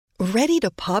Ready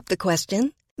to pop the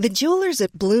question? The jewelers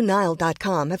at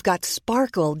BlueNile.com have got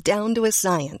sparkle down to a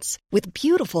science with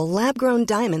beautiful lab-grown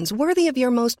diamonds worthy of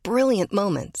your most brilliant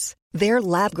moments. Their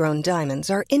lab-grown diamonds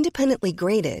are independently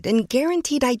graded and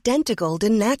guaranteed identical to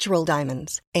natural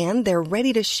diamonds, and they're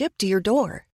ready to ship to your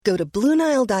door. Go to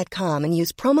BlueNile.com and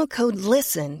use promo code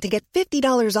LISTEN to get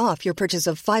 $50 off your purchase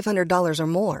of $500 or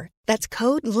more. That's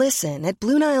code LISTEN at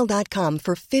BlueNile.com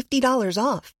for $50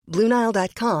 off.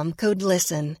 BlueNile.com, code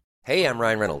LISTEN. Hey, I'm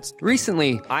Ryan Reynolds.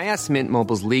 Recently, I asked Mint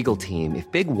Mobile's legal team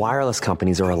if big wireless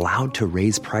companies are allowed to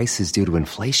raise prices due to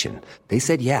inflation. They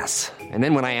said yes. And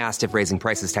then when I asked if raising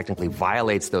prices technically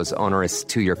violates those onerous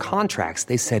two-year contracts,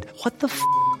 they said, "What the f***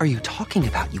 are you talking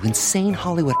about, you insane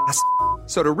Hollywood ass f-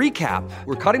 So to recap,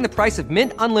 we're cutting the price of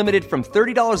Mint Unlimited from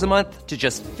 $30 a month to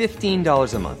just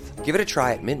 $15 a month. Give it a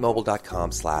try at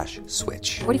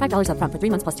mintmobile.com/switch. $45 up front for 3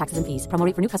 months plus taxes and fees. Promo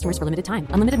rate for new customers for limited time.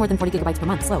 Unlimited more than 40 gigabytes per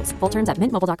month. Slows full terms at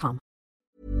mintmobile.com.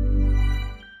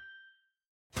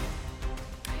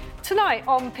 Tonight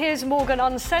on Piers Morgan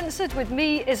Uncensored with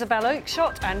me, Isabel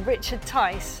Oakeshott and Richard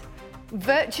Tice.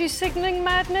 Virtue signalling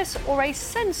madness or a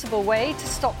sensible way to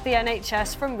stop the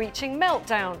NHS from reaching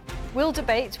meltdown? We'll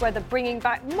debate whether bringing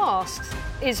back masks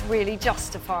is really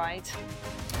justified.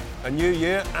 A new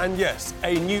year and yes,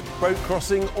 a new boat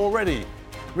crossing already.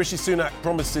 Rishi Sunak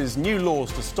promises new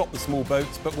laws to stop the small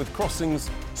boats, but with crossings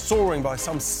soaring by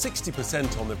some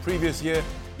 60% on the previous year,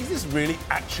 is this really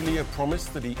actually a promise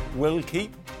that he will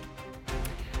keep?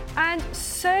 And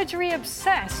surgery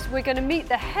obsessed, we're going to meet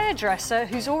the hairdresser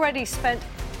who's already spent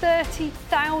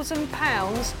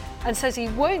 £30,000 and says he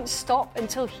won't stop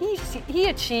until he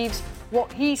achieves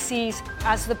what he sees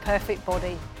as the perfect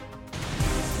body.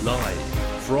 Live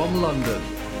from London,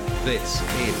 this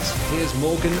is Piers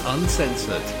Morgan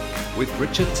Uncensored with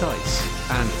Richard Tice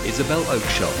and Isabel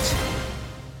Oakeshott.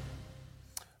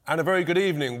 And a very good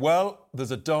evening. Well,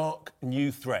 there's a dark new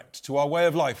threat to our way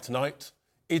of life tonight.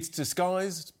 It's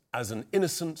disguised as an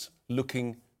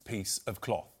innocent-looking piece of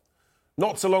cloth.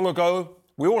 Not so long ago,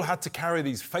 we all had to carry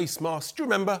these face masks. Do you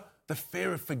remember the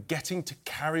fear of forgetting to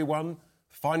carry one,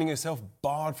 finding yourself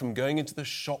barred from going into the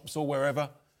shops or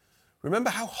wherever? Remember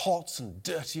how hot and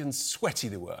dirty and sweaty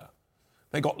they were?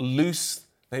 They got loose,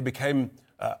 they became,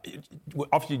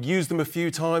 after you'd used them a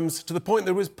few times, to the point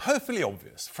that it was perfectly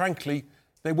obvious. Frankly,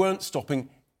 they weren't stopping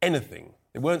anything.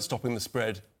 They weren't stopping the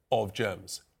spread of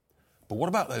germs. But what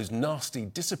about those nasty,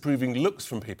 disapproving looks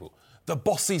from people? The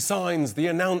bossy signs, the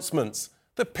announcements,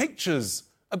 the pictures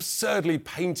absurdly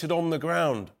painted on the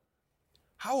ground.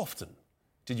 How often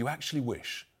did you actually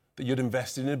wish that you'd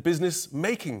invested in a business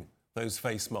making those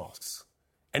face masks?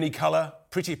 Any colour,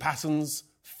 pretty patterns,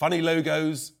 funny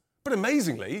logos. But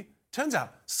amazingly, turns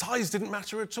out size didn't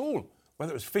matter at all.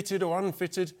 Whether it was fitted or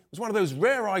unfitted, it was one of those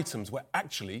rare items where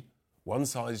actually one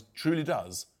size truly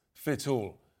does fit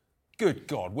all. Good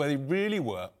God, well, they really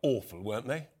were awful, weren't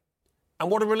they? And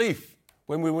what a relief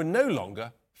when we were no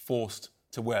longer forced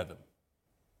to wear them.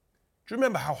 Do you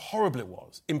remember how horrible it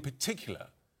was, in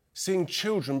particular, seeing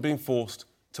children being forced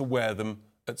to wear them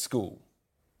at school?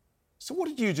 So what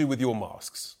did you do with your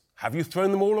masks? Have you thrown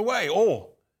them all away, or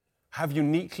have you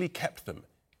neatly kept them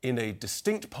in a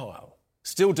distinct pile,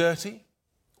 still dirty?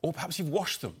 Or perhaps you've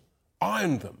washed them,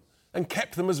 ironed them, and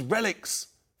kept them as relics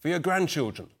for your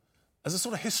grandchildren, as a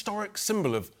sort of historic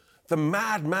symbol of the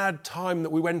mad, mad time that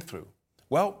we went through.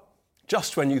 Well,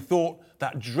 just when you thought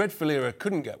that dreadful era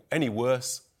couldn't get any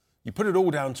worse, you put it all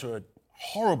down to a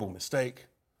horrible mistake.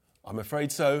 I'm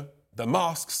afraid so. The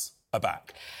masks are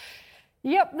back.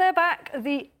 Yep, they're back.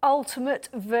 The ultimate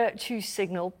virtue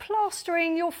signal,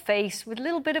 plastering your face with a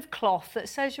little bit of cloth that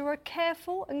says you're a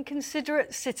careful and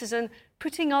considerate citizen,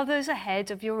 putting others ahead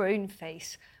of your own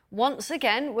face. Once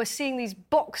again, we're seeing these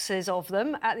boxes of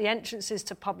them at the entrances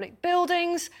to public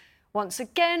buildings. Once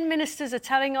again, ministers are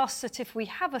telling us that if we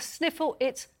have a sniffle,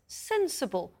 it's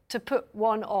sensible to put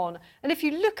one on. And if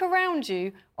you look around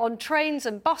you on trains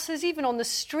and buses, even on the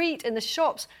street, in the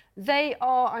shops, they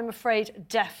are, I'm afraid,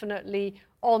 definitely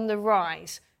on the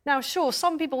rise. Now, sure,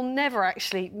 some people never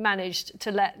actually managed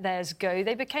to let theirs go.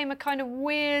 They became a kind of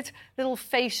weird little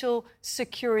facial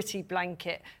security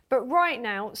blanket. But right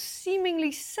now,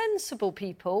 seemingly sensible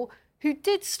people who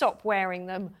did stop wearing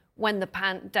them when the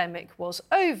pandemic was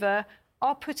over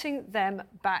are putting them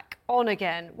back on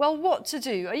again. Well, what to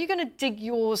do? Are you going to dig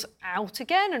yours out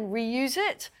again and reuse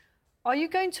it? Are you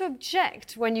going to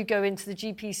object when you go into the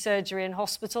GP surgery and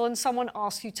hospital and someone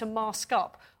asks you to mask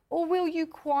up? Or will you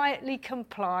quietly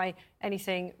comply,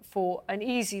 anything for an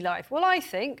easy life? Well, I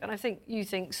think, and I think you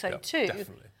think so too,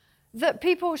 definitely, that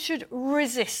people should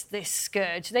resist this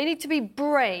scourge. They need to be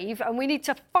brave, and we need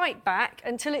to fight back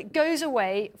until it goes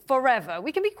away forever.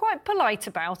 We can be quite polite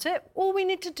about it. All we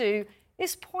need to do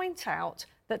is point out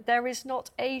that there is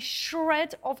not a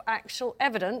shred of actual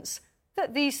evidence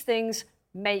that these things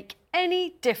make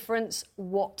any difference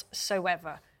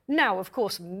whatsoever. Now, of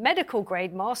course,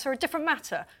 medical-grade masks are a different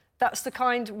matter. That's the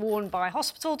kind worn by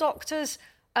hospital doctors,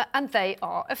 and they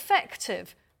are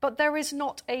effective. But there is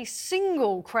not a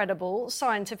single credible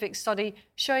scientific study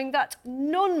showing that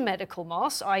non-medical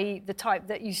masks, i.e. the type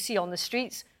that you see on the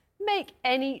streets, make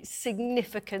any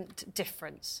significant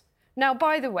difference. Now,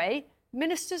 by the way,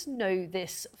 ministers know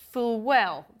this full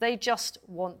well. They just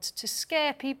want to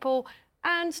scare people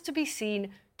and to be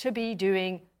seen to be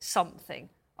doing something.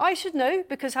 I should know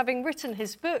because, having written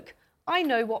his book, I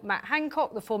know what Matt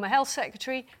Hancock, the former health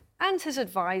secretary, and his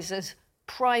advisors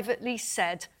privately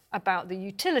said about the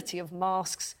utility of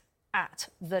masks at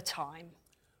the time.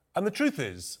 And the truth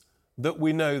is that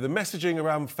we know the messaging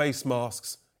around face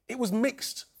masks, it was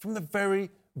mixed from the very,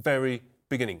 very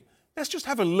beginning. Let's just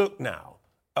have a look now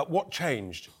at what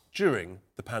changed during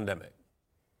the pandemic.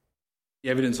 The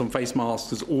evidence on face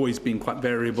masks has always been quite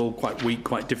variable, quite weak,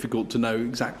 quite difficult to know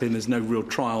exactly, and there's no real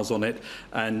trials on it.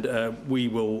 And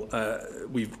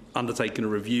we've undertaken a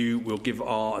review. We'll give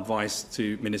our advice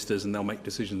to ministers, and they'll make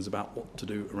decisions about what to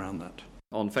do around that.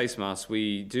 On face masks,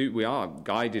 we are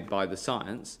guided by the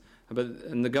science,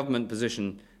 and the government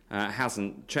position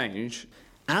hasn't changed.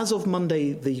 As of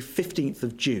Monday, the 15th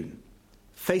of June,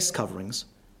 face coverings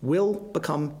will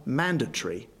become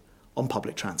mandatory on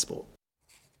public transport.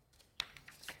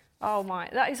 Oh my,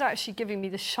 that is actually giving me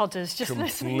the shudders just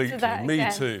listening to that Me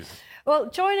again. too. Well,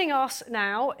 joining us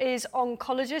now is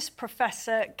oncologist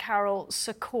Professor Carol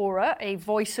Sikora, a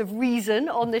voice of reason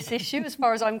on this issue as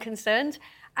far as I'm concerned,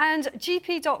 and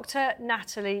GP Dr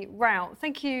Natalie Rout.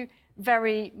 Thank you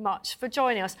very much for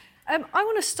joining us. I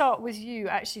want to start with you,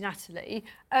 actually, Natalie,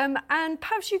 and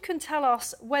perhaps you can tell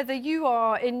us whether you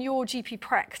are, in your GP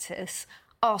practice,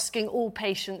 asking all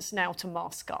patients now to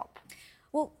mask up.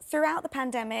 Well, throughout the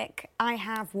pandemic, I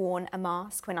have worn a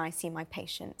mask when I see my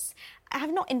patients. I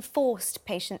have not enforced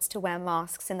patients to wear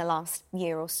masks in the last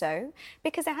year or so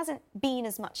because there hasn't been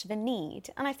as much of a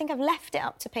need. And I think I've left it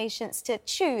up to patients to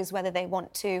choose whether they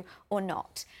want to or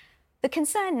not. The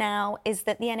concern now is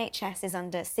that the NHS is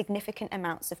under significant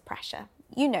amounts of pressure.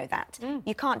 You know that.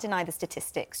 You can't deny the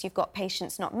statistics. You've got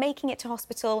patients not making it to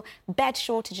hospital, bed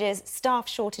shortages, staff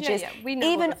shortages, we know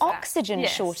even all of that. oxygen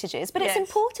shortages. But it's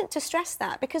important to stress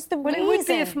that because the reason... Well, it would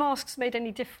be if masks made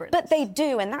any difference. But they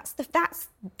do, and that's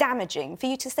damaging for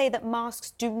you to say that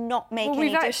masks do not make any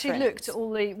difference. Well,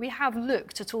 we have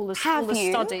looked at all the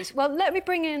studies. Well, let me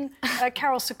bring in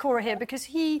Carol Sikora here because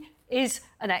he is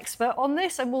an expert on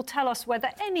this and will tell us whether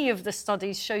any of the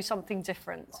studies show something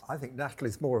different. I think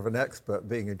Natalie's more of an expert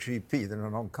being a GP than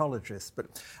an oncologist,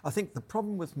 but I think the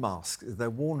problem with masks is they're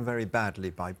worn very badly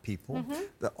by people,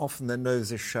 that often their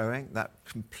nose is showing, that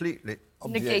completely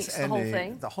negates the whole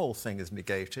thing. The whole thing is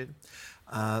negated.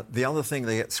 The other thing,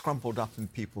 they get scrumpled up in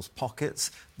people's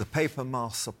pockets. The paper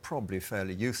masks are probably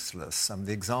fairly useless.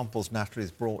 The examples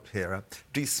Natalie's brought here are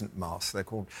decent masks. They're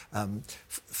called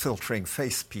filtering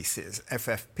face pieces,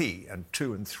 FFP, and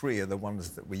 2 and 3 are the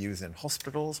ones that we use in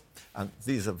hospitals, and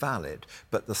these are valid.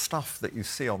 But the stuff that you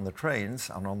see on the trains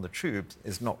and on the tubes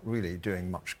is not really doing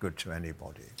much good to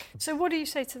anybody. So what do you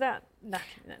say to that,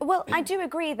 Natalie? Well, I do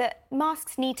agree that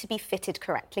masks need to be fitted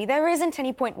correctly. There isn't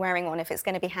any point wearing one if it's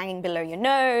going to be hanging below your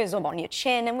nose or on your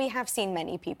chin, and we have seen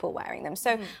many people wearing them.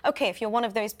 So, OK, if you're one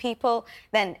of those people,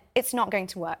 then it's not going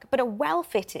to work. But a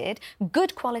well-fitted,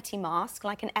 good quality mask,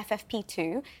 like an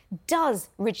FFP2, does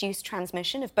reduce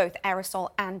transmission of both aerosol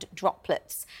and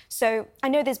droplets. So I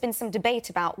know there's been some debate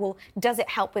about, well, does it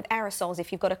help with aerosols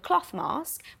if you've got a cloth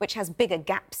mask, which has bigger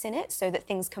gaps in it so that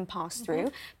things can pass through?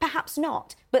 Perhaps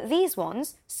not. But these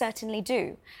ones certainly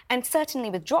do. And certainly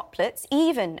with droplets,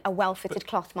 even a well-fitted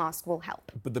cloth mask will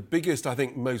help. But the biggest, I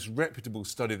think, most reputable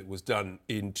study that was done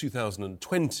in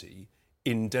 2020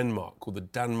 in Denmark, called the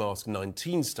Denmark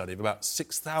 19 study of about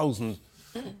 6,000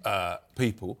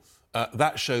 people,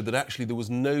 that showed that actually there was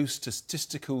no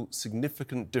statistical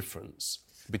significant difference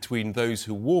between those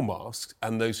who wore masks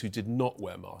and those who did not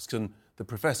wear masks. And the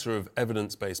professor of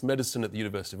evidence-based medicine at the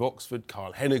University of Oxford,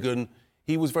 Carl Hennigan,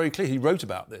 he was very clear. He wrote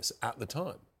about this at the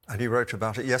time. And he wrote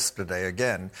about it yesterday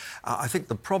again. I think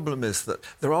the problem is that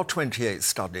there are 28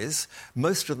 studies.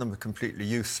 Most of them are completely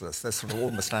useless. They're sort of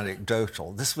almost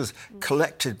anecdotal. This was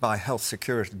collected by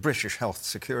the British Health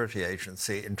Security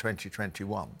Agency in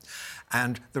 2021.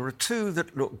 And there are two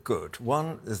that look good.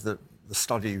 One is the the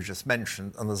study you just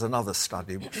mentioned, and there's another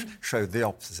study which showed the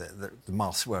opposite, that the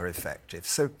masks were effective.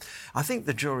 So I think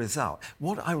the jury's out.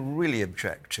 What I really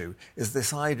object to is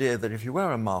this idea that if you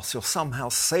wear a mask, you're somehow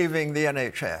saving the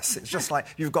NHS. It's just like,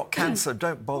 you've got cancer,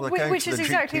 don't bother going to the GP. Which is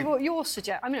exactly what you're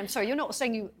suggesting. I mean, I'm sorry, you're not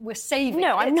saying we're saving it.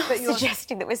 No, I'm not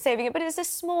suggesting that we're saving it, but it's a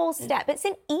small step. It's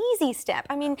an easy step.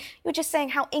 I mean, you're just saying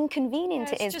how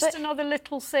inconvenient it is. It's just another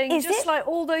little thing, just like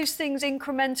all those things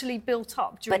incrementally built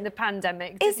up during the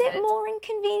pandemic. Is it more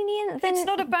inconvenient than It's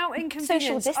not about inconvenience.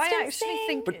 social distancing? I actually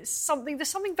think there's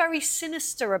something very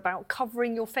sinister about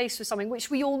covering your face with something which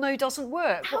we all know doesn't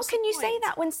work. How can you say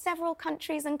that when several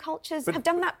countries and cultures have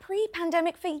done that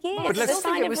pre-pandemic for years? But It's a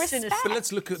sign of respect. But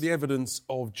let's look at the evidence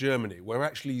of Germany, where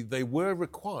actually they were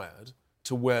required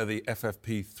to wear the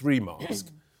FFP3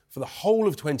 mask for the whole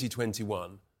of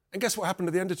 2021. And guess what happened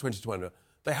at the end of 2021?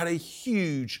 They had a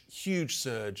huge, huge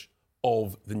surge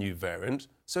of the new variant.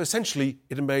 So essentially,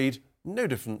 it had made no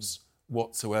difference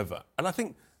whatsoever. And I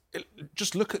think,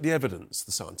 just look at the evidence,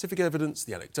 the scientific evidence,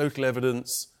 the anecdotal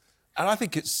evidence, and I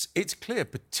think it's clear,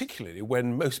 particularly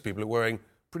when most people are wearing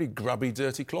pretty grubby,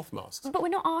 dirty cloth masks. But we're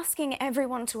not asking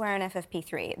everyone to wear an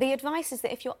FFP3. The advice is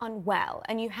that if you're unwell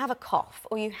and you have a cough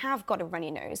or you have got a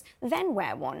runny nose, then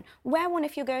wear one. Wear one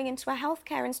if you're going into a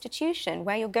healthcare institution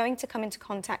where you're going to come into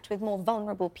contact with more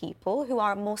vulnerable people who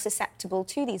are more susceptible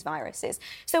to these viruses.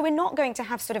 So we're not going to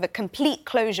have sort of a complete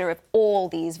closure of all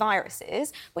these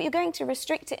viruses, but you're going to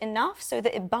restrict it enough so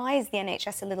that it buys the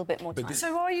NHS a little bit more time.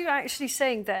 So are you actually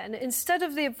saying then, instead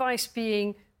of the advice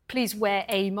being please wear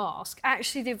a mask,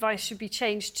 actually the advice should be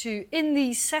changed to, in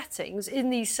these settings, in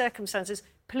these circumstances,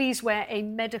 please wear a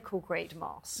medical-grade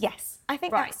mask? Yes, I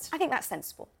think that's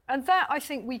sensible. And that, I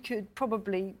think we could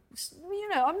probably,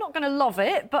 I'm not going to love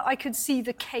it, but I could see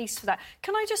the case for that.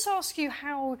 Can I just ask you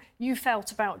how you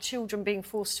felt about children being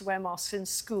forced to wear masks in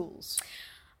schools?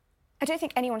 I don't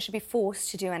think anyone should be forced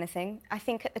to do anything. I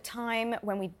think at the time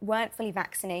when we weren't fully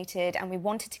vaccinated and we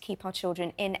wanted to keep our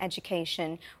children in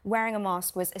education, wearing a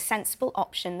mask was a sensible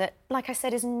option that, like I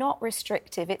said, is not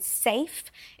restrictive. It's safe,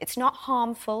 it's not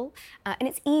harmful, and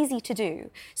it's easy to do.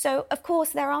 So, of course,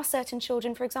 there are certain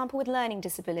children, for example, with learning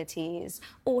disabilities,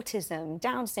 autism,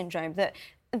 Down syndrome, that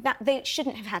they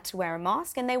shouldn't have had to wear a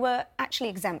mask, and they were actually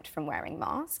exempt from wearing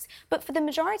masks. But for the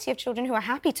majority of children who are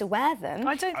happy to wear them...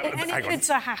 I don't think any kids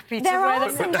are happy to there wear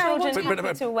are them. some children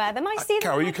happy to wear them. I see them.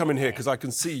 Carol, you come in here because I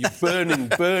can see you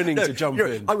burning to jump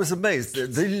in. I was amazed.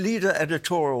 The leader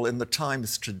editorial in the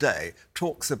Times today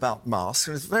talks about masks,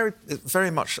 and it's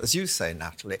very much, as you say,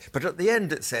 Natalie, but at the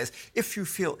end it says, if you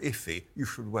feel iffy, you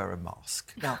should wear a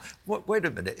mask. Now, wait a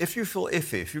minute. If you feel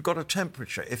iffy, if you've got a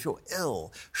temperature, if you're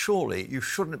ill, surely you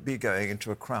shouldn't be going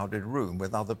into a crowded room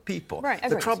with other people. Right,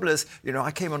 the trouble is,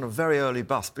 I came on a very early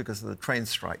bus because of the train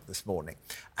strike this morning,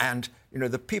 and,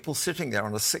 the people sitting there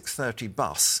on a 6:30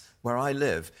 bus where I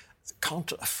live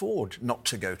can't afford not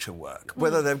to go to work,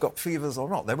 whether they've got fevers or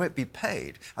not. They won't be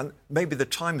paid. And maybe the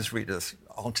Times readers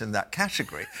aren't in that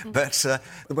category, but there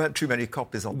weren't too many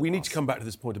copies on the We bus. need to come back to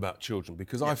this point about children,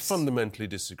 because I fundamentally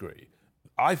disagree.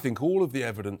 I think all of the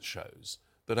evidence shows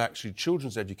that actually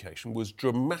children's education was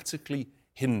dramatically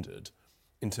hindered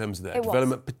in terms of their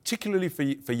development, particularly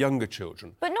for younger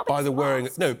children, but not by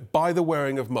the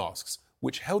wearing of masks,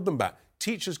 which held them back.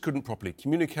 Teachers couldn't properly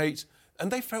communicate, and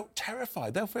they felt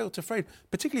terrified. They felt afraid,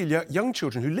 particularly young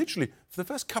children who literally, for the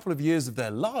first couple of years of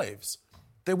their lives,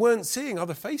 they weren't seeing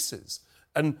other faces.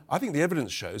 And I think the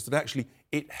evidence shows that actually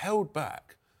it held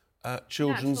back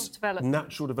children's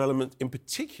natural development, in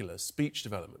particular speech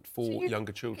development for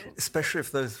younger children. Especially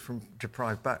if those from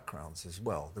deprived backgrounds as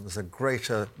well. There was a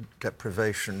greater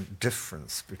deprivation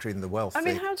difference between the wealthy and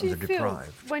the deprived. I mean, how do you feel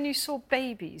when you saw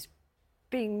babies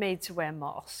being made to wear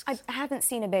masks? I haven't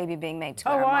seen a baby being made to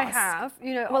wear a mask. mask. I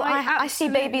have. Well, I see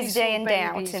babies day in, day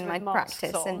out in my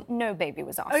practice, and no baby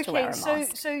was asked to wear a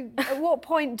mask. So at what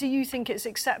point do you think it's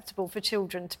acceptable for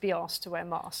children to be asked to wear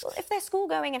masks? Well, if they're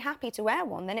school-going and happy to wear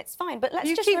one, then it's fine. But let's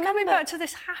just remember... remember... You keep coming back to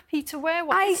this happy to wear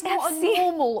one. It's not a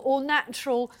normal or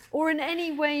natural or in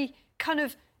any way kind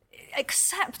of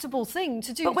acceptable thing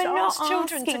to do. But we're not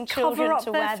children asking to cover up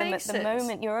to their wear them faces. at the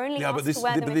moment. You're only asked to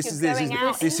wear them this if is you're going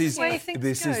out. This is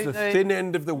the thin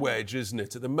end of the wedge, isn't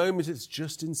it? At the moment, it's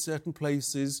just in certain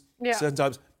places, certain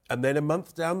times, and then a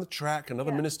month down the track,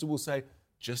 another minister will say,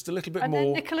 just a little bit more. And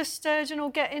then Nicola Sturgeon will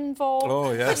get involved.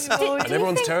 Oh, yes. And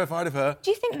everyone's terrified of her. Do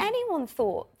you think anyone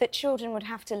thought that children would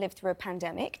have to live through a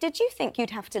pandemic? Did you think you'd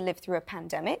have to live through a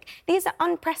pandemic? These are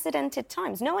unprecedented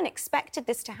times. No one expected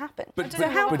this to happen.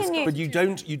 But you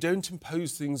don't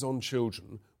impose things on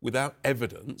children without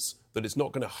evidence that it's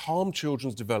not going to harm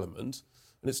children's development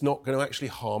and it's not going to actually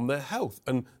harm their health.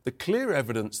 And the clear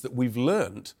evidence that we've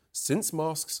learned since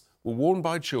masks were worn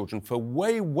by children for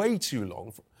way, way too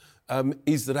long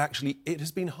is that actually it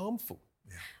has been harmful.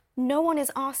 No one is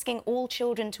asking all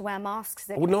children to wear masks.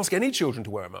 I wouldn't ask any children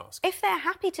to wear a mask. If they're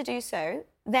happy to do so,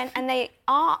 then and they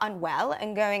are unwell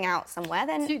and going out somewhere,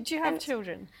 then... Do you have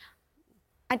children?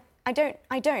 I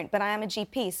don't, but I am a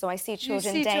GP, so I see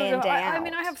children day children. in, day out. I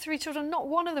mean, I have 3 children. Not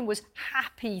one of them was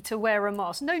happy to wear a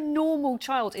mask. No normal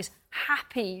child is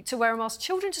happy to wear a mask.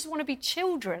 Children just want to be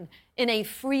children in a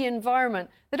free environment.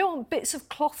 They don't want bits of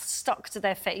cloth stuck to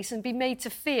their face and be made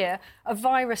to fear a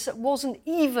virus that wasn't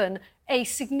even a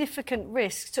significant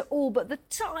risk to all but the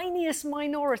tiniest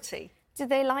minority. Do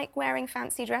they like wearing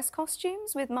fancy dress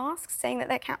costumes with masks, saying that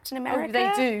they're Captain America? Oh, they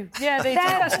do. Yeah, they do.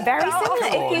 That's very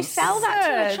similar. If you sell that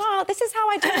to a Absurd. child, this is how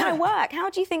I do my work. How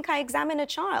do you think I examine a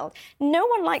child? No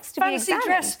one likes to be examined. Fancy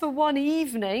dress for one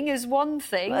evening is one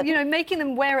thing. But, you know, making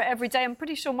them wear it every day, I'm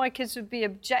pretty sure my kids would be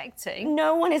objecting.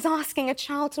 No one is asking a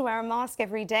child to wear a mask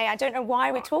every day. I don't know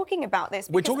why we're talking about this.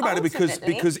 We're talking about it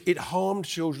ultimately- because it harmed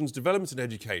children's development and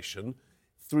education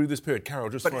through this period. Carol,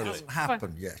 just But finally. it hasn't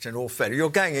happened yet, in all fairness. You're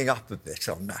ganging up a bit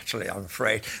on Natalie, I'm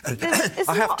afraid. And It's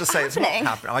I have not to say it's not happening.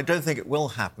 happening. I don't think it will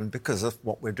happen because of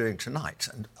what we're doing tonight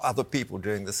and other people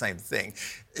doing the same thing.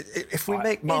 If we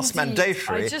make masks Indeed.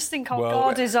 mandatory... I just think our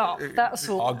guard is up, that's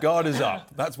all. Our guard is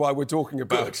up. That's why we're talking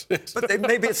about it. But then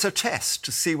maybe it's a test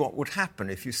to see what would happen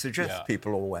if you suggest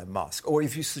people all wear masks, or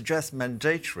if you suggest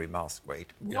mandatory mask wearing.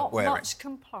 Not much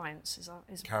compliance is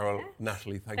Carol, there?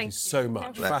 Natalie, thank Thank you you. so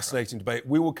much. No Fascinating debate.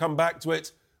 We will come back to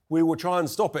it. We will try and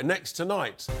stop it next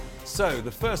tonight. So,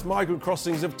 the first migrant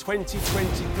crossings of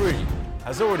 2023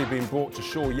 has already been brought to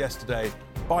shore yesterday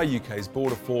by UK's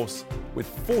border force, with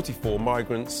 44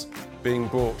 migrants being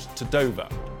brought to Dover.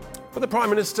 But the Prime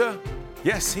Minister,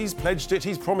 yes, he's pledged it,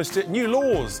 he's promised it, new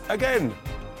laws again.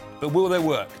 But will they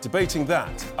work? Debating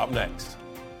that up next.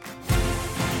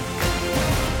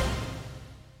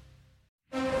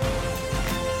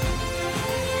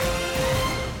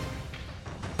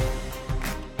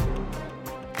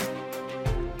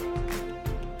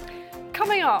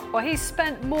 Coming up, well, he's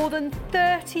spent more than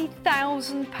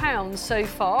 £30,000 so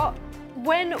far.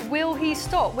 When will he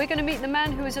stop? We're going to meet the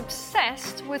man who is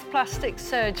obsessed with plastic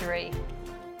surgery.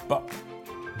 But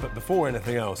before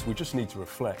anything else, we just need to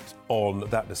reflect on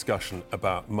that discussion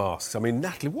about masks. I mean,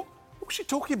 Natalie, what was she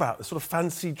talking about? The sort of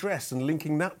fancy dress and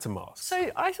linking that to masks?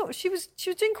 So I thought she was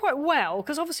doing quite well,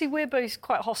 because obviously we're both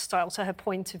quite hostile to her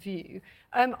point of view.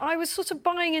 I was sort of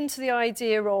buying into the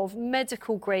idea of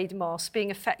medical-grade masks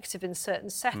being effective in certain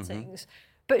settings.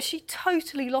 But she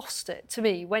totally lost it to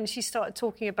me when she started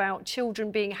talking about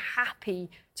children being happy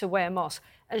to wear masks.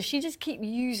 And she just kept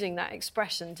using that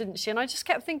expression, didn't she? And I just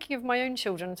kept thinking of my own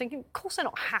children and thinking, of course they're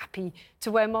not happy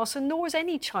to wear masks, and nor is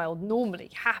any child normally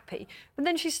happy. But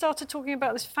then she started talking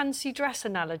about this fancy dress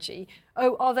analogy.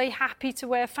 Oh, are they happy to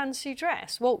wear fancy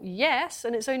dress? Well, yes,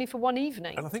 and it's only for one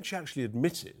evening. And I think she actually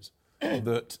admitted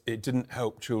that it didn't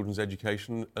help children's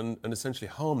education and essentially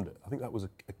harmed it. I think that was a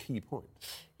key point.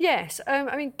 Yes,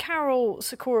 I mean, Carol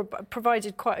Sakura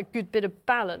provided quite a good bit of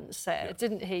balance there,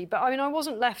 didn't he? But, I mean, I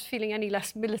wasn't left feeling any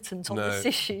less militant on this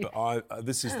issue. But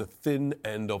this is the thin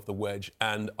end of the wedge,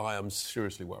 and I am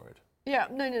seriously worried. Yeah,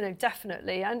 no,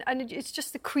 definitely. And it's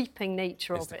just the creeping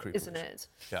nature of it, isn't it?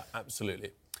 Yeah,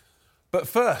 absolutely. But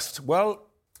first, well,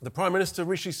 the Prime Minister,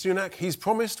 Rishi Sunak, he's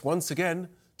promised once again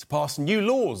to pass new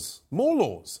laws, more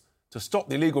laws, to stop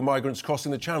the illegal migrants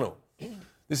crossing the Channel.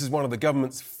 This is one of the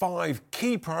government's 5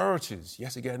 key priorities.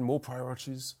 Yet again, more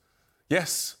priorities.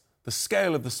 Yes, the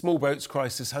scale of the small boats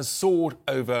crisis has soared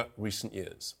over recent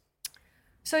years.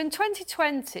 So in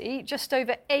 2020, just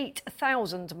over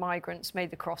 8,000 migrants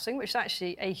made the crossing, which is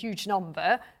actually a huge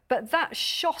number, but that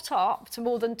shot up to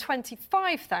more than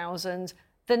 25,000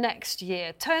 the next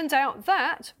year. Turned out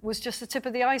that was just the tip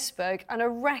of the iceberg, and a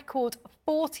record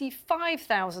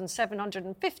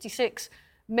 45,756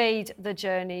 made the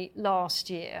journey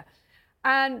last year.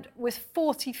 And with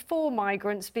 44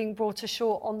 migrants being brought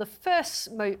ashore on the first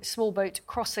small boat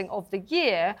crossing of the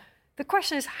year, the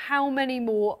question is how many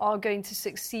more are going to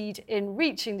succeed in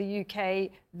reaching the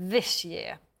UK this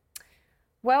year?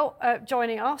 Well,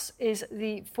 joining us is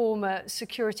the former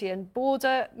security and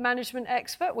border management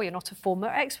expert. Well, you're not a former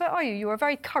expert, are you? You're a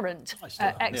very current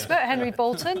expert, Henry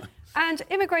Bolton, and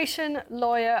immigration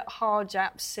lawyer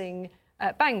Harjap Singh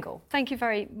Bangal. Thank you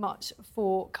very much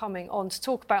for coming on to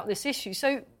talk about this issue.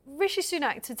 So, Rishi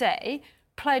Sunak today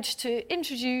pledged to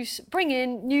bring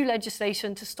in new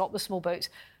legislation to stop the small boats.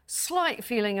 Slight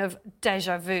feeling of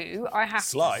déjà vu, I have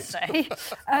to say.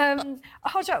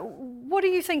 Harjap, what do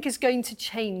you think is going to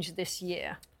change this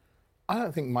year? I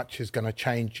don't think much is going to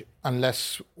change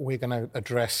unless we're going to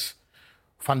address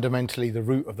fundamentally the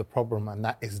root of the problem, and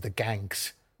that is the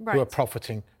gangs who are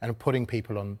profiting and putting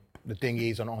people on the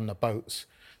dinghies and on the boats.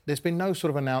 There's been no sort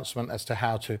of announcement as to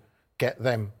how to get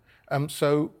them.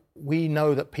 So we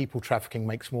know that people trafficking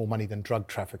makes more money than drug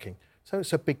trafficking. So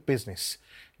it's a big business.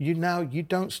 You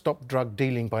don't stop drug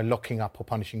dealing by locking up or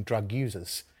punishing drug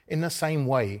users. In the same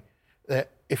way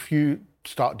that if you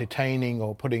start detaining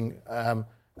or putting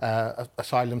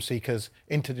asylum seekers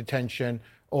into detention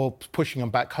or pushing them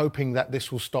back, hoping that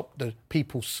this will stop the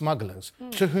people smugglers,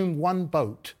 to whom one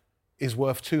boat is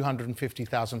worth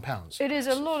 £250,000. It is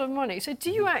a lot of money. So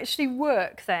do you actually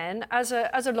work then, as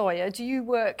a lawyer, do you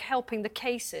work helping the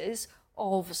cases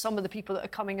of some of the people that are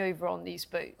coming over on these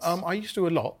boats? I used to a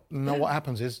lot. Now what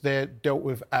happens is they're dealt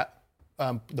with at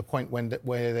the point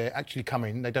where they're actually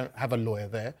coming. They don't have a lawyer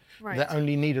there. Right. They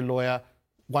only need a lawyer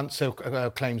once their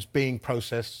claim's being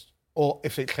processed or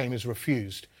if their claim is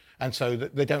refused. And so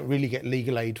they don't really get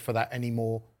legal aid for that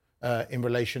anymore in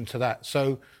relation to that.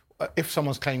 So if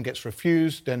someone's claim gets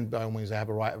refused, then by all means they have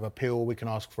a right of appeal. We can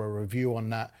ask for a review on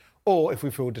that. Or if we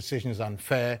feel a decision is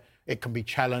unfair, it can be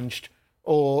challenged.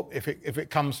 Or if it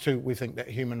comes to, we think that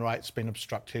human rights have been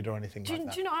obstructed or anything like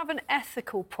that. Do you not have an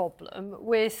ethical problem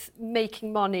with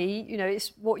making money,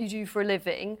 it's what you do for a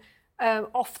living,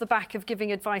 off the back of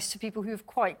giving advice to people who have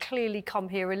quite clearly come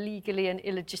here illegally and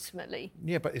illegitimately?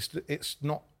 Yeah, but it's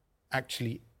not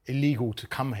actually illegal to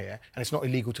come here, and it's not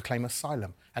illegal to claim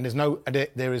asylum. And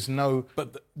there is no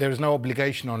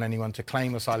obligation on anyone to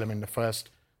claim asylum in the first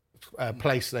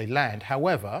place they land.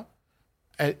 However,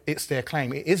 it's their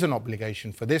claim. It is an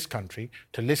obligation for this country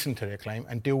to listen to their claim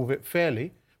and deal with it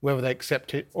fairly, whether they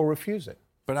accept it or refuse it.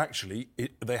 But actually,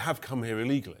 they have come here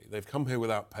illegally. They've come here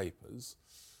without papers,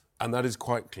 and that is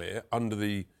quite clear under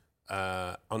the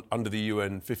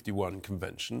UN 51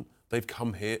 Convention. They've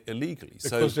come here illegally.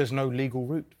 Because there's no legal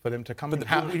route for them to come in.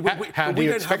 How do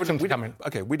you expect them to come in?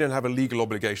 OK, we don't have a legal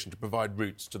obligation to provide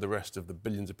routes to the rest of the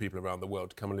billions of people around the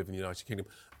world to come and live in the United Kingdom.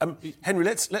 Henry,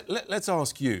 let's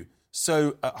ask you.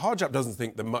 So Harjap doesn't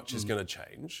think that much is going to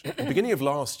change. At the beginning of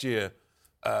last year,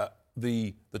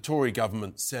 the Tory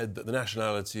government said that the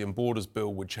Nationality and Borders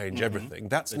Bill would change everything.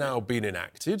 That's now been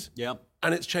enacted. Yeah.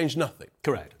 And it's changed nothing.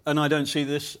 Correct. And I don't see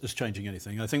this as changing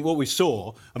anything. I think what we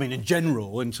saw, in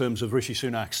general, in terms of Rishi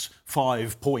Sunak's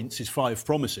 5 points, his 5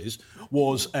 promises,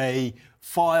 was a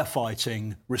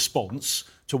firefighting response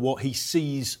to what he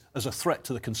sees as a threat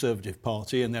to the Conservative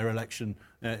Party in their election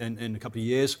in a couple of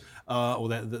years, or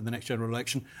the next general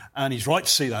election. And he's right to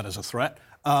see that as a threat.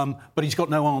 But he's got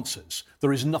no answers.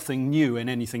 There is nothing new in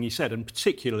anything he said, and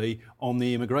particularly on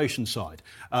the immigration side.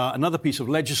 Another piece of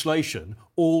legislation,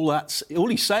 all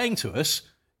he's saying to us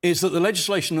is that the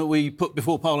legislation that we put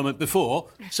before Parliament before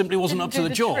simply wasn't up to the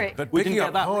job. But we didn't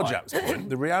get that Harjap's right. point,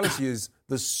 the reality is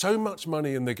there's so much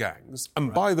money in the gangs,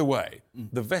 and by the way,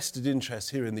 the vested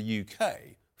interests here in the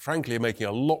UK, frankly, are making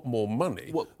a lot more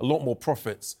money, a lot more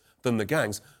profits than the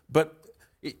gangs. But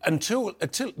until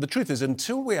the truth is,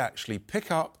 until we actually pick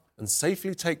up and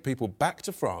safely take people back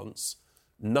to France,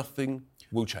 nothing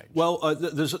will change. Well,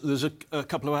 there's a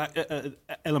couple of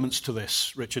elements to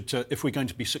this, Richard, if we're going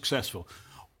to be successful.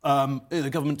 The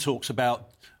government talks about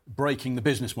breaking the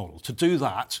business model. To do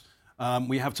that,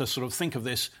 we have to sort of think of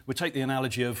this. We take the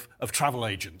analogy of travel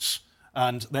agents,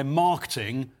 and they're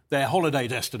marketing their holiday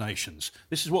destinations.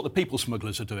 This is what the people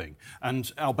smugglers are doing.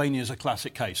 And Albania is a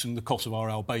classic case, and the Kosovo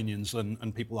Albanians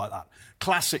and people like that.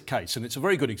 Classic case, and it's a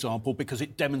very good example because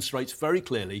it demonstrates very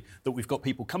clearly that we've got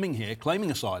people coming here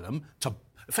claiming asylum to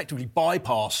effectively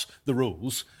bypass the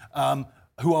rules,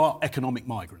 who are economic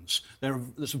migrants.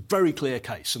 There's a very clear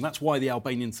case, and that's why the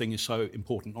Albanian thing is so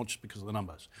important, not just because of the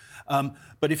numbers.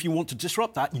 But if you want to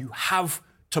disrupt that, you have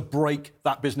to break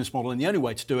that business model, and the only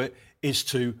way to do it is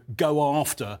to go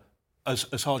after, as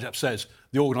Harjap says,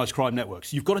 the organised crime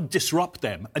networks. You've got to disrupt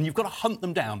them, and you've got to hunt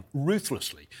them down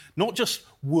ruthlessly, not just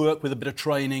work with a bit of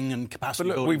training and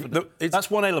capacity building. That's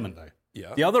one element, though.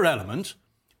 Yeah. The other element,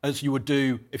 as you would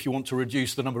do if you want to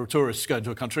reduce the number of tourists going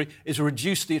to a country, is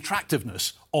reduce the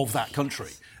attractiveness of that country,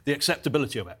 the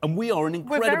acceptability of it. And we are an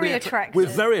incredibly... We're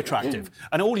very attractive.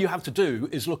 And all you have to do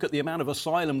is look at the amount of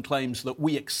asylum claims that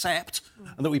we accept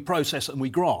and that we process and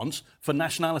we grant for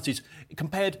nationalities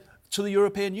compared to the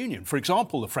European Union. For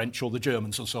example, the French or the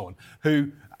Germans and so on,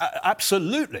 who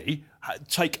absolutely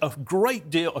take a great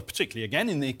deal, particularly, again,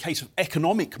 in the case of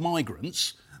economic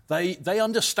migrants, They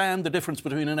understand the difference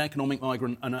between an economic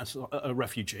migrant and a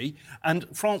refugee. And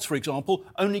France, for example,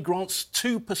 only grants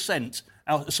 2%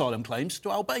 asylum claims to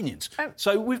Albanians.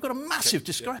 So we've got a massive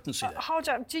discrepancy there.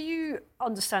 Harjap, do you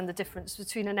understand the difference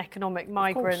between an economic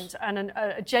migrant and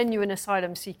a genuine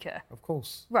asylum seeker? Of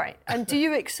course. Right. And do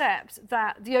you accept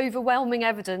that the overwhelming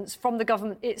evidence from the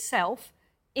government itself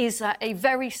is that a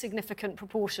very significant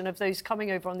proportion of those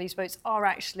coming over on these boats are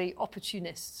actually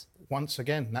opportunists? Once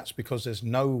again, that's because there's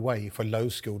no way for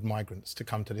low-skilled migrants to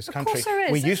come to this country. Of course there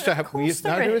is. We used to have.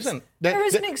 There isn't. There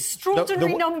is an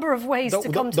extraordinary number of ways to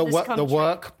come to this country. The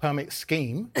work permit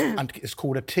scheme, and it's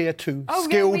called a Tier 2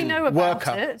 skilled we know about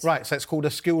worker. it. Right, so it's called a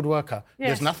skilled worker. Yes.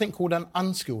 There's nothing called an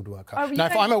unskilled worker. Now,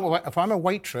 if I'm a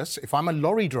waitress, if I'm a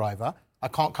lorry driver, I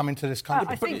can't come into this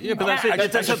country. But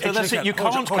that's it. You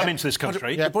can't come into this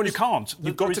country. You can't.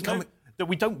 You've got to come. That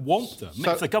we don't want them.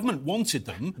 If the government wanted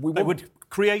them, they would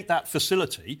create that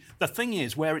facility. The thing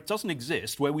is, where it doesn't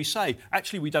exist, where we say,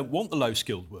 actually, we don't want the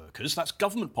low-skilled workers, that's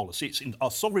government policy. It's in our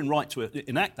sovereign right to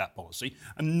enact that policy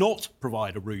and not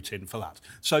provide a route in for that.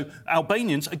 So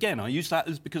Albanians, again, I use that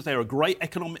as because they're a great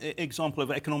example of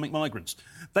economic migrants.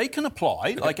 They can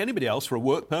apply, like anybody else, for a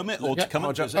work permit or to come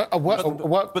and visit. A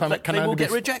work permit can they only will be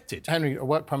get rejected. Henry, a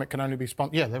work permit can only be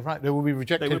sponsored. Yeah, they're right. They will be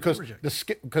rejected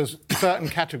because certain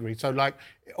categories. So, like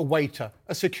a waiter,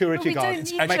 a security guard.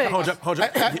 It's not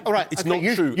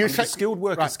true. Under the skilled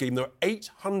worker scheme, there are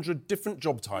 800 different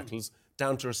job titles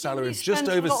down to a salary of just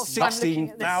over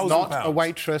 £16,000. Not a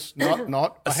waitress,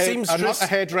 not a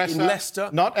hairdresser, in Leicester,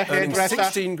 not a hairdresser,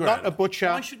 16 grand. not a butcher.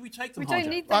 Why should we take them? We don't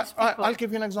need those people. I'll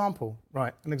give you an example.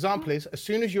 Right, an example is as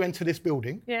soon as you enter this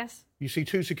building, you see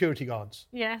 2 security guards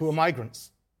who are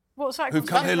migrants. What's that? Who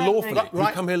come here lawfully? Who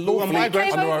come here lawfully under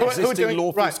our existing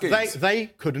lawful schemes. They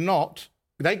could not.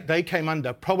 They came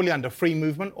probably under free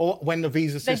movement or when the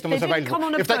visa system was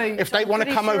available. If they want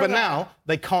to come over now,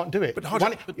 they can't do it.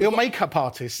 Your makeup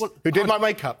artist who did my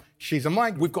makeup, she's a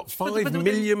migrant. We've got 5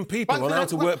 million people on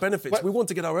out-of-work benefits. We want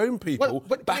to get our own people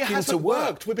back into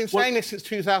work. We've been saying this since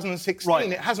 2016. Right.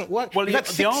 It hasn't worked. Well, We've had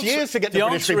 6 years to get the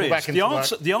British people back into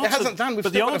work. It hasn't done.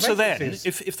 But the answer then,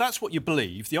 if that's what you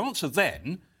believe, the answer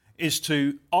then is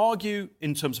to argue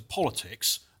in terms of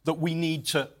politics that we need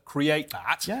to create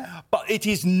that. Yeah. But it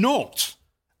is not,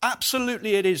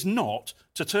 absolutely it is not,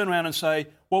 to turn around and say,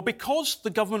 well, because the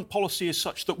government policy is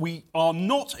such that we are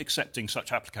not accepting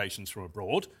such applications from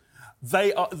abroad,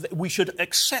 we should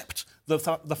accept the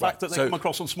fact that they come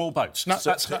across on small boats.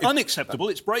 That's unacceptable.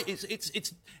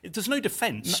 There's no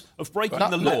defence of breaking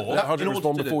the law. How do you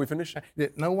respond before we finish?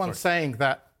 No one's saying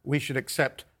that we should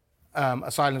accept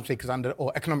asylum seekers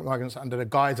or economic migrants under the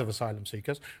guise of asylum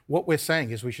seekers. What we're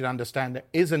saying is we should understand there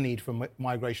is a need for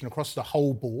migration across the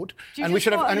whole board, and we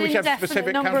should have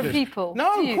specific number of people.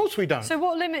 No, of course we don't. So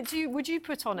what limit would you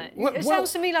put on it? It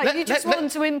sounds to me like you just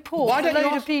want to import a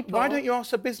load of people. Why don't you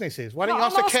ask the businesses? Why don't you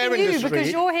ask the care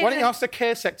industry? Why don't you ask the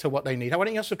care sector what they need? Why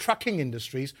don't you ask the trucking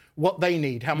industries what they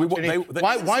need? How much they need?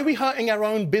 Why are we hurting our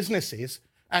own businesses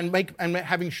and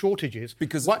having shortages?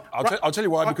 Because I'll tell you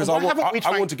why. Because I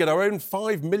want to get our own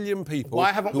 5 million people.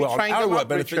 Why haven't we trained them up,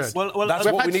 benefits. Richard? Well, that's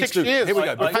what we need to do. Here we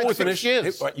go. Before we finish,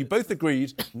 you both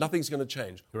agreed nothing's going to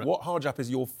change. Correct. What, Harjap, is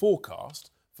your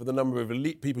forecast for the number of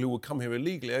people who will come here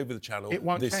illegally over the channel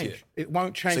this year? It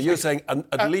won't change. So you're saying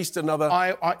at least another...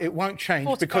 it won't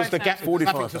change because there's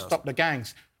nothing to stop the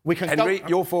gangs. Henry,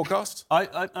 your forecast?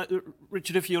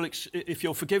 Richard, if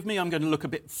you'll forgive me, I'm going to look a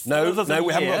bit further than a year. No,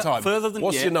 we haven't got time. Further than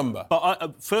What's your number?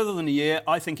 But further than a year,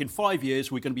 I think in 5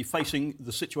 years we're going to be facing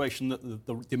the situation that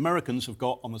the Americans have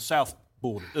got on the south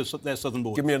border, their southern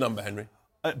border. Give me a number, Henry.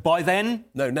 By then?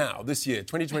 No, now, this year,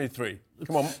 2023.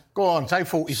 Come on. Go on, say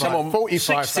 45. Come on.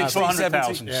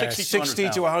 45,000. 60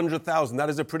 to 100,000. That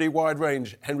is a pretty wide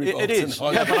range, Henry. It is.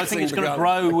 Yeah, but I think it's going to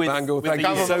grow with Thank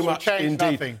you so much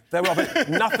indeed.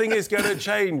 Nothing. Nothing is going to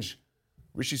change.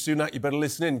 Rishi Sunak, you better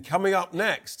listen in. Coming up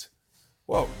next,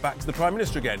 well, back to the Prime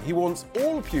Minister again. He wants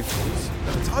all pupils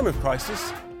at a time of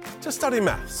crisis to study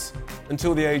maths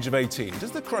until the age of 18.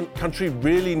 Does the country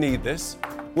really need this?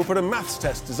 We'll put a maths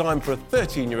test designed for a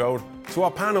 13-year-old to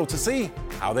our panel to see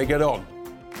how they get on.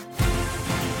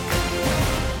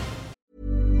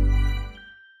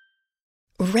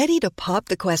 Ready to pop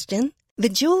the question? The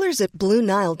jewelers at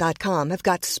BlueNile.com have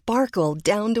got sparkle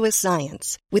down to a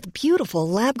science with beautiful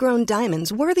lab-grown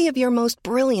diamonds worthy of your most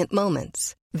brilliant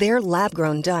moments. Their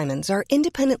lab-grown diamonds are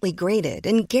independently graded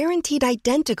and guaranteed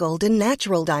identical to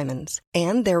natural diamonds,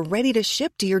 and they're ready to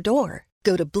ship to your door.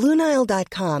 Go to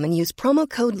BlueNile.com and use promo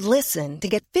code LISTEN to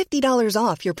get $50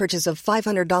 off your purchase of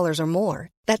 $500 or more.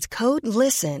 That's code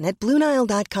LISTEN at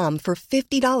BlueNile.com for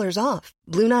 $50 off.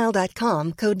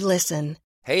 BlueNile.com, code LISTEN.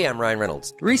 Hey, I'm Ryan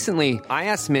Reynolds. Recently, I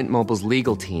asked Mint Mobile's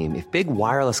legal team if big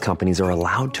wireless companies are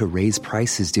allowed to raise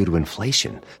prices due to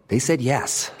inflation. They said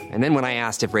yes. And then when I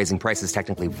asked if raising prices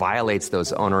technically violates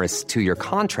those onerous 2-year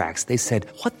contracts, they said,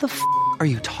 "What the f*** are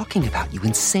you talking about, you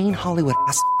insane Hollywood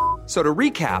ass?" So to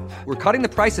recap, we're cutting the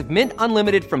price of Mint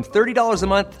Unlimited from $30 a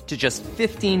month to just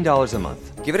 $15 a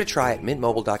month. Give it a try at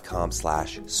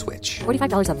mintmobile.com/switch.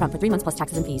 $45 up front for 3 months plus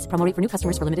taxes and fees. Promo rate for new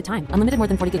customers for limited time. Unlimited more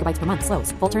than 40 gigabytes per month.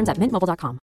 Slows full terms at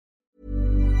mintmobile.com.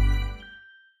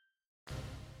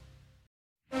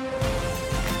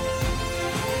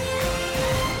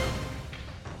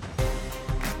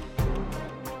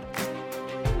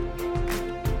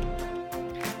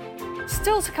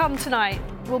 Still to come tonight,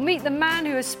 we'll meet the man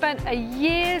who has spent a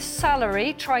year's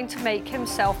salary trying to make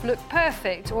himself look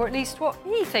perfect, or at least what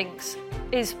he thinks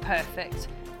is perfect.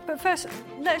 But first,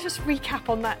 let's just recap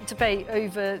on that debate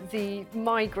over the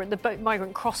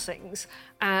migrant crossings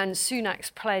and Sunak's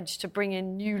pledge to bring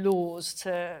in new laws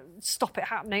to stop it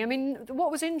happening. I mean, what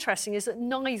was interesting is that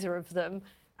neither of them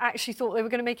actually thought they were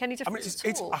going to make any difference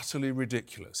it's utterly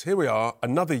ridiculous. Here we are,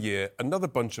 another year, another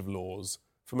bunch of laws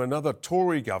from another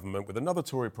Tory government with another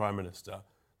Tory Prime Minister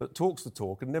that talks the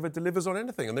talk and never delivers on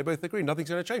anything. And they both agree nothing's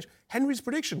going to change. Henry's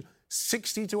prediction,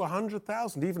 60 to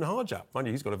 100,000, even Harjap. Mind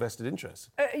you, he's got a vested interest.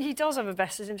 He does have a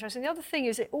vested interest. And the other thing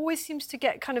is it always seems to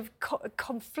get kind of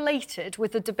conflated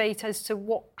with the debate as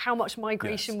to how much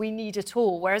migration we need at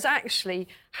all, whereas actually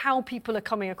how people are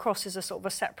coming across is a sort of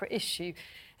a separate issue.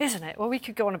 Isn't it? Well, we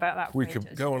could go on about that for ages. We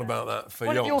could go on about that for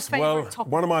One of your favourite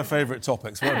topics. One of my favourite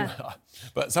topics.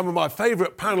 But some of my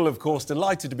favourite panel, of course,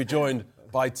 delighted to be joined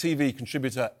by TV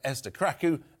contributor Esther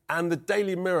Kraku and the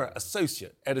Daily Mirror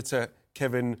associate editor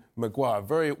Kevin Maguire.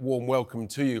 Very warm welcome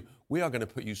to you. We are going to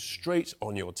put you straight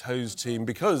on your toes, team,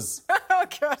 because... Oh,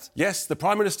 God. Yes, the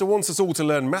Prime Minister wants us all to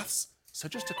learn maths. So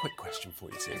just a quick question for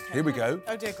you, team. Okay. Here we go.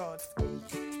 Oh, dear God.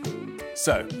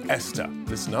 So, Esther,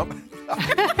 listen up.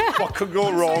 What could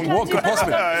go wrong? What could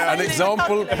possibly... An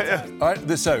example... All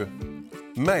right, so,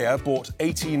 Maya bought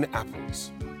 18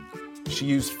 apples. She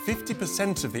used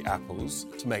 50% of the apples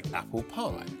to make apple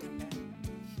pie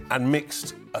and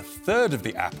mixed a third of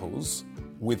the apples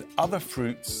with other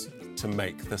fruits to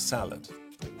make the salad.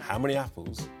 How many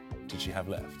apples did she have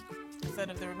left? A third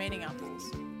of the remaining apples.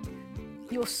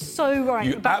 You're so right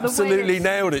you about absolutely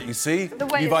nailed it, you see.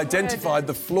 You've identified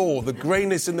the flaw, the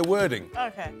greyness in the wording.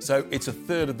 OK. So it's a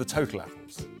third of the total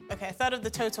apples. OK, a third of the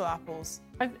total apples.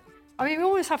 I mean, we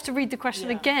always have to read the question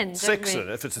again, don't Six, we?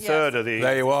 if it's a third of the...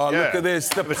 There you are, look at this.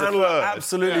 The panel are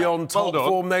absolutely on top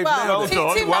form. They've nailed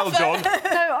it. Well done.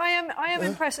 No, I am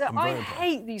impressed. I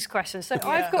hate these questions. So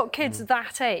I've got kids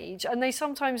that age, and they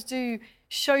sometimes do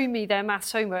show me their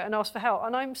maths homework and ask for help,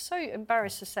 and I'm so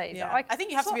embarrassed to say that. I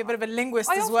think you have to be a bit of a linguist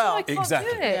as well. I can't do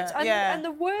it. And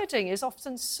the wording is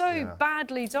often so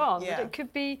badly done that it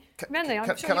could be... Can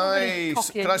I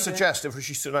suggest if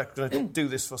Rishi Sunak going to do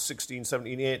this for 16,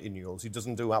 17, 18-year-olds, he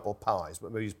doesn't do apple pies,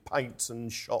 but maybe pints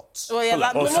and shots. Well, yeah,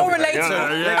 that's more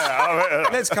relatable.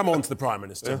 Let's come on to the Prime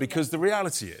Minister, because the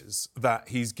reality is that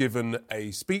he's given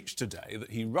a speech today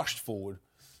that he rushed forward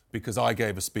because I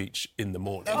gave a speech in the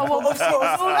morning. Oh, well, it's all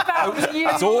about you.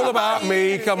 It's all about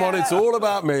me. Come on, it's all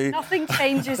about me. Nothing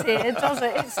changes here, does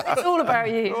it? It's all about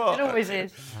you. It always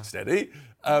is. Steady.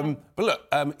 But look,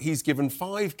 he's given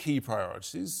 5 key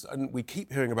priorities, and we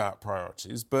keep hearing about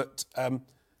priorities. But,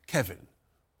 Kevin,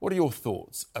 what are your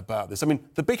thoughts about this? I mean,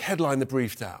 the big headline they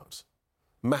briefed out,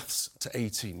 maths to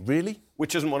 18. Really?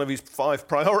 Which isn't one of his 5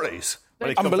 priorities.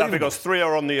 Because 3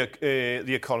 are on the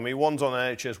economy, 1's on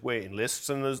NHS waiting lists,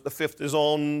 and the 5th is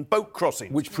on boat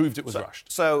crossing. Which proved it was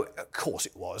rushed. So, of course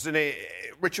it was. And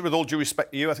Richard, with all due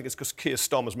respect to you, I think it's because Keir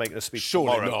Starmer's making a speech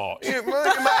tomorrow.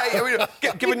 Surely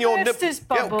not.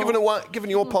 Given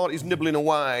your party's nibbling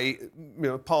away,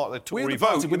 part of the Tory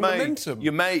vote,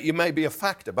 you may be a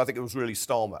factor, but I think it was really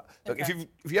Starmer. Look, if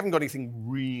you haven't got anything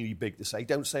really big to say,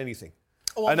 don't say anything.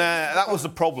 And that was the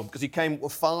problem, because he came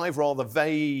with 5 rather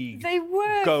vague They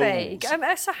were goals. vague.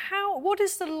 So what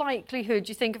is the likelihood,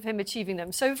 do you think, of him achieving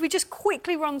them? So if we just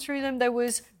quickly run through them, there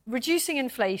was reducing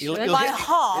inflation. By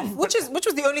half, which was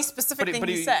the only specific thing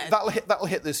he said. That'll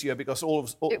hit this year, because the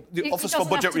Office for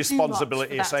Budget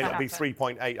Responsibility is saying it'll be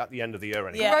 3.8 at the end of the year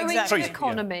anyway. Growing the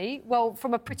economy, well,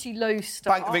 from a pretty low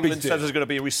start. Bank of England says there's going to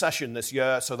be a recession this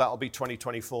year, so that'll be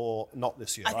 2024, not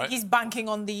this year. I think he's banking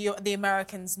on the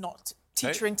Americans not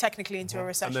teetering technically into a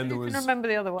recession. And then You can remember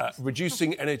the other ones.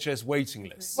 Reducing NHS waiting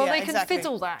lists. Well, they can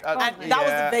fiddle that, can't and they? that was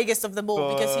the vaguest of them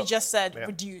all, because he just said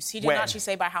reduce. He didn't actually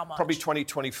say by how much. Probably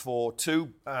 2024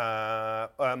 too.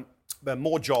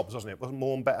 more jobs, wasn't it? Wasn't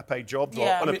more and better paid jobs?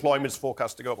 Unemployment's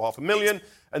forecast to go up 500,000.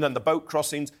 And then the boat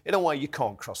crossings. In a way, you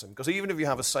can't cross them. Because even if you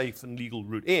have a safe and legal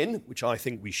route in, which I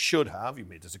think we should have, you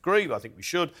may disagree, but I think we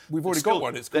should. We've already got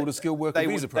one. It's called a skilled worker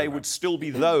visa program. They would still be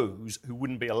those who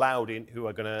wouldn't be allowed in who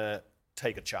are going to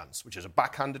take a chance, which is a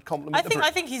backhanded compliment.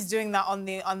 I think he's doing that on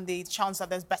the chance that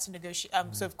there's better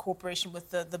sort of cooperation with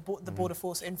the border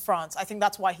force in France. I think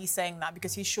that's why he's saying that,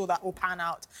 because he's sure that will pan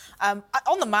out.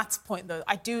 On the maths point, though,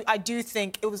 I do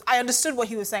think it was. I understood what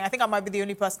he was saying. I think I might be the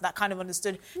only person that kind of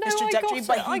understood his trajectory,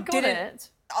 but he didn't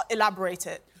elaborate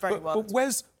it very well.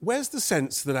 But where's the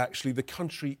sense that actually the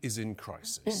country is in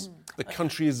crisis? The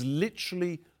country is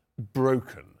literally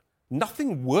broken.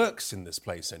 Nothing works in this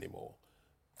place anymore.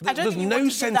 There's no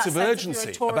sense of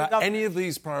urgency about any of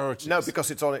these priorities. No, because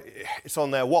it's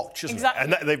on their watch, isn't it?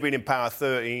 And they've been in power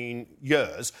 13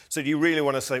 years. So do you really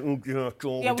want to say, we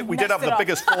did have the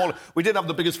biggest fall? We did have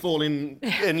the biggest fall in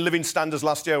living standards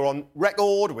last year on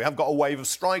record. We have got a wave of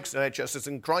strikes. NHS is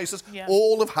in crisis. Yeah.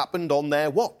 All have happened on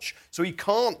their watch. So he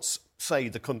can't say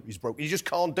the country's broken. He just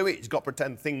can't do it. He's got to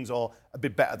pretend things are a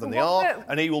bit better than they are,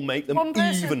 and he will make them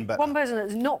even better. One person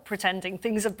that's not pretending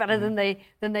things are better than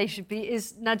they should be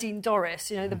is Nadine Dorries.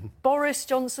 The Boris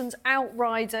Johnson's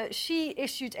outrider. She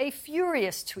issued a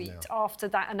furious tweet after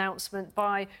that announcement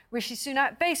by Rishi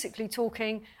Sunak, basically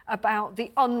talking about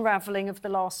the unravelling of the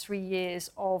last 3 years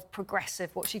of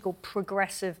what she called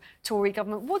progressive Tory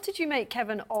government. What did you make,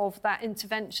 Kevin, of that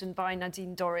intervention by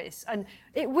Nadine Dorries? And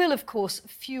it will, of course,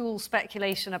 fuel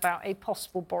speculation about a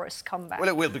possible Boris comeback. Well,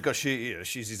 it will, because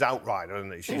she's his outrider,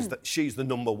 isn't she? She's the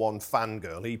number one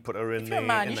fangirl. He put her in the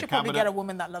man, you should probably get a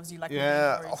woman that loves you like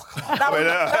everybody.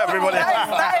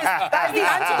 That is the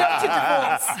antidote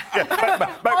to divorce.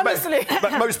 Honestly.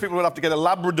 But most people would have to get a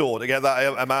Labrador to get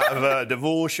that amount of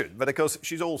devotion. But of course,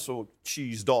 she's also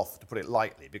cheesed off, to put it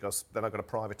lightly, because they're not going to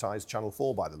privatise Channel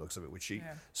 4 by the looks of it, which she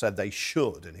said they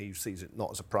should, and he sees it not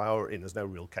as a priority, and there's no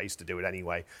real case to do it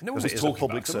anyway. No one was talking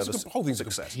public service. The whole thing's a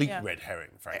complete red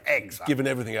herring, frankly, given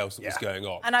everything else that was going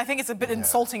on. And I think it's a bit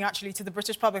insulting, actually, to the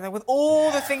British public. Like, with all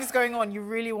the things going on, you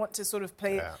really want to sort of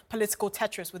play political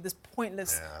Tetris with this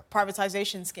pointless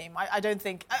privatisation scheme. I don't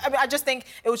think... I just think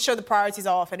it would show the priorities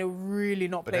are off, and it would really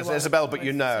not play well. Isabel, but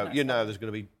you know there's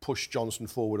going to be push Johnson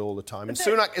forward all the time. And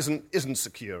Sunak isn't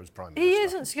secure as Prime Minister. He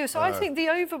isn't secure. So I think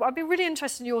I'd be really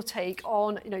interested in your take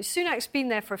on, Sunak's been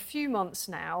there for a few months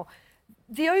now.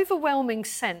 The overwhelming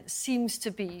sense seems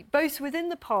to be, both within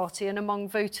the party and among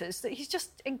voters, that he's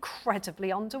just incredibly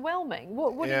underwhelming.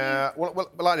 What do you...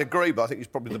 Well, I'd agree, but I think he's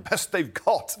probably the best they've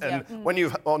got. And when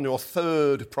you're on your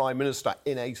third Prime Minister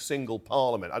in a single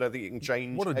Parliament, I don't think you can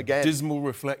change again. What a dismal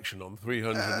reflection on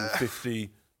 350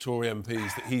 Tory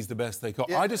MPs that he's the best they got.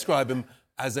 Yeah. I describe him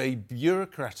as a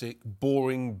bureaucratic,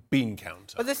 boring bean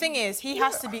counter. But the thing is, he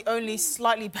has to be only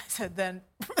slightly better than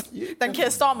Keir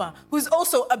Starmer, who's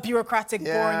also a bureaucratic,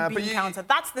 boring bean counter.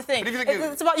 That's the thing.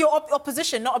 It's about your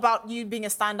opposition, not about you being a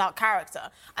standout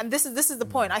character. And this is the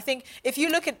point. I think if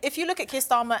you look at Keir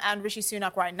Starmer and Rishi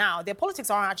Sunak right now, their politics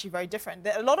aren't actually very different.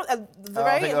 They're a lot of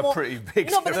I think they're pretty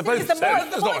big. No, but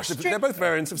they're both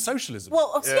variants of socialism.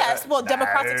 Well,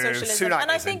 democratic socialism. Sunak and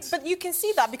I think, but you can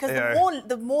see that because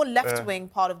the more left-wing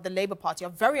part of the Labour Party are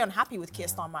very unhappy with Keir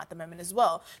Starmer at the moment as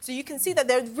well. So you can see that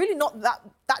they're really not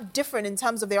that different in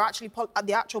terms of their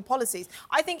actual policies.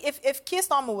 I think if Keir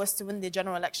Starmer was to win the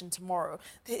general election tomorrow,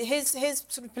 his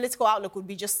sort of political outlook would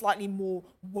be just slightly more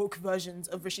woke versions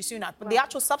of Rishi Sunak. But the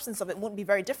actual substance of it wouldn't be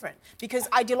very different because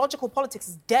ideological politics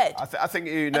is dead. I think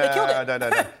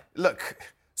no. Look.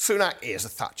 Sunak is a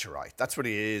Thatcherite. That's what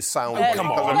he is.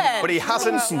 But he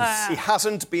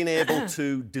hasn't been able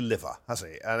to deliver, has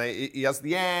he? And he has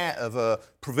the air of a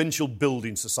provincial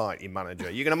building society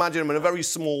manager. You can imagine him in a very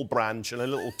small branch in a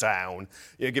little town.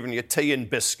 You're giving you tea and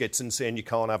biscuits and saying you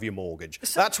can't have your mortgage.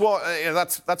 So, that's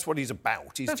what he's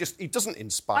about. He doesn't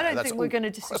inspire. I don't think we're going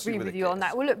to disagree with you on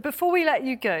that. Well, look, before we let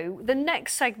you go, the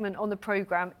next segment on the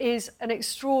programme is an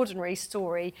extraordinary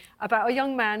story about a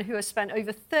young man who has spent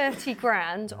over 30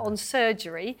 grand on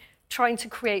surgery trying to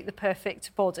create the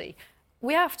perfect body.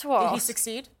 We have to ask... Did he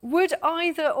succeed? Would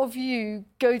either of you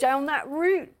go down that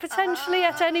route, potentially,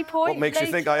 at any point? What makes you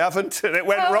think I haven't and it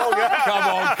went wrong? Come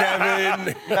on,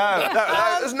 Kevin!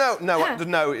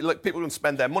 No. Look, people can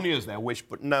spend their money as they wish,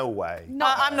 but no way. No,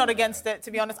 I'm not against it,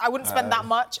 to be honest. I wouldn't spend that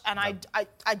much, and I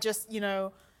just,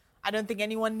 I don't think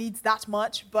anyone needs that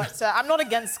much, but I'm not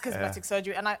against cosmetic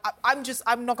surgery, and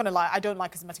I'm not going to lie, I don't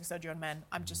like cosmetic surgery on men.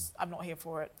 I'm not here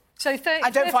for it. So I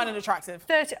don't find it attractive.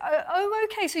 30. Oh,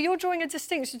 OK. So you're drawing a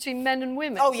distinction between men and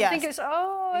women. Oh, yes. yes. I think it's...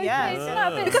 Oh, OK. Yes. So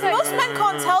that bit Because most men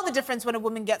can't tell the difference when a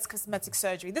woman gets cosmetic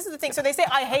surgery. This is the thing. So they say,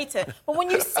 I hate it. But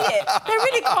when you see it, they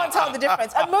really can't tell the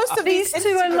difference. And most of these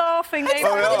two are laughing. It's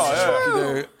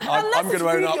true. Unless it's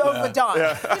really overdone.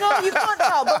 Yeah. You know, you can't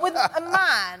tell. But with a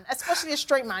man, especially a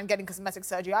straight man getting cosmetic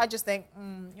surgery, I just think,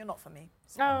 you're not for me.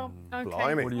 Oh, OK.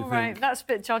 Blimey. What do you All right, that's a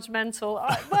bit judgmental.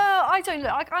 I don't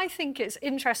look. I think it's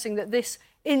interesting that this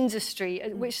industry,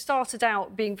 which started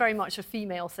out being very much a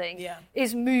female thing,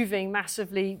 is moving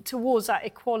massively towards that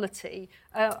equality.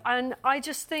 And I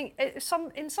just think,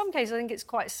 in some cases, I think it's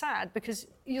quite sad because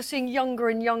you're seeing younger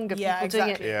and younger people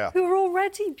doing it who are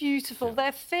already beautiful.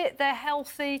 They're fit, they're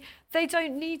healthy, they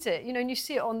don't need it. You know, and you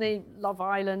see it on the Love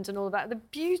Island and all of that. The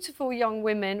beautiful young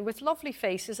women with lovely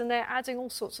faces, and they're adding all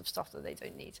sorts of stuff that they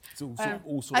don't need. It's all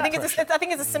sorts I think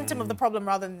it's a symptom of the problem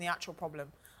rather than the actual problem.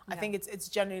 I think it's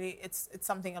generally it's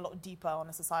something a lot deeper on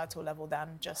a societal level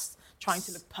than just trying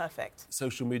to look perfect.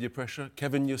 Social media pressure,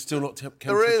 Kevin. You're still not tempted.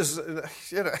 There is,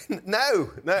 no.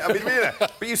 I mean,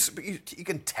 but you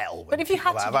can tell. But if you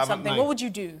had to do something, what would you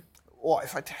do? What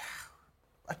if I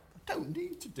don't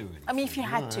need to do anything. I mean, if you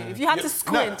had to, to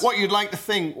squint. No, what you'd like to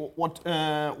think? What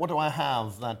do I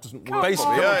have that doesn't work?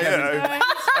 Basically, is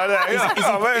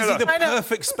he the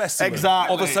perfect specimen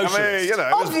exactly. of a socialist?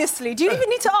 Obviously, do you even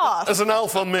need to ask? As an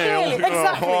alpha male, really,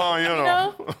 exactly.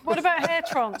 What about hair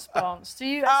transplants? Do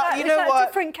you? Is that a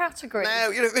different category?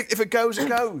 No, if it goes, it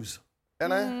goes. You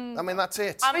know, I mean, that's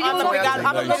it. I'm a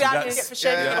big advocate for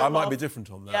shaving. I might be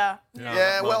different on that.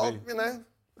 Yeah. Well,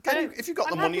 if you've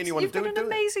got the money and you want to do it, you've got an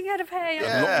amazing head of hair.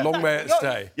 Yeah. Long may it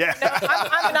stay. Yeah.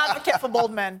 I'm an advocate for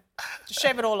bald men. Just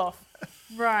shave it all off.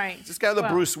 Right. Just get the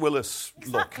Bruce Willis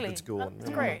look that's going.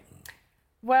 That's great.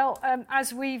 Well,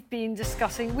 as we've been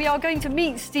discussing, we are going to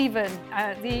meet Stephen,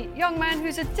 the young man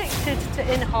who's addicted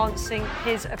to enhancing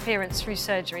his appearance through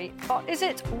surgery. But is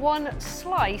it one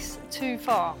slice too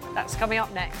far? That's coming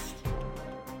up next.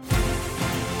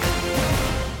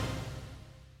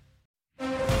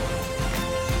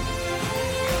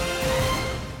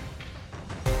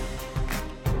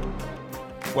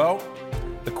 Well,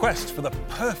 the quest for the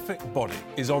perfect body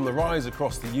is on the rise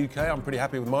across the UK. I'm pretty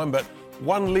happy with mine, but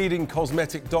one leading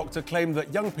cosmetic doctor claimed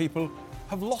that young people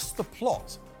have lost the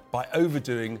plot by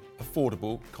overdoing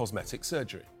affordable cosmetic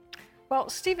surgery. Well,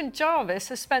 Stephen Jarvis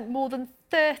has spent more than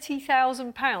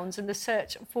 £30,000 in the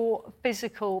search for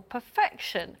physical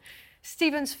perfection.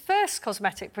 Stephen's first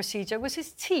cosmetic procedure was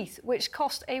his teeth, which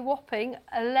cost a whopping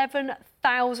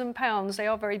 £11,000. They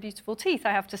are very beautiful teeth,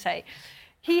 I have to say.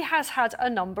 He has had a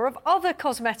number of other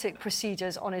cosmetic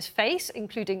procedures on his face,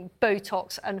 including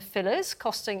Botox and fillers,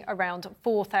 costing around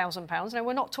 £4,000. Now,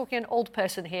 we're not talking an old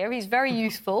person here. He's very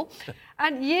youthful.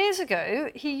 And years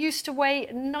ago, he used to weigh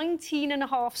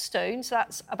 19.5 stone, so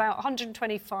that's about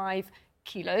 125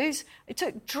 kilos. It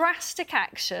took drastic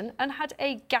action and had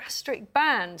a gastric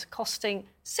band costing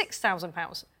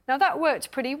 £6,000. Now, that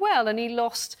worked pretty well, and he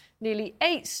lost nearly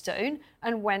 8 stone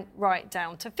and went right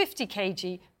down to 50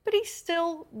 kg. But he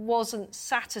still wasn't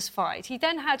satisfied. He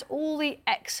then had all the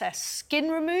excess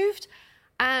skin removed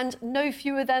and no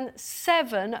fewer than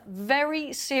 7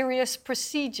 very serious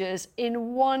procedures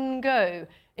in one go,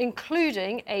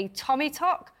 including a tummy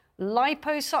tuck,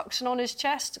 liposuction on his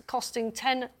chest, costing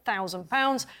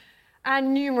 £10,000,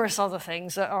 and numerous other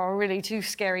things that are really too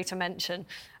scary to mention.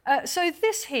 So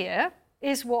this here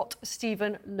is what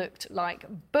Stephen looked like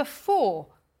before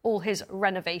all his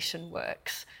renovation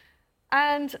works.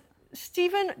 And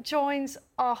Stephen joins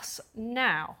us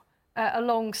now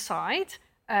alongside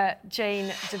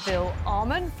Jane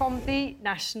DeVille-Arman from the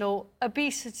National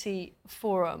Obesity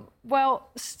Forum. Well,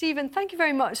 Stephen, thank you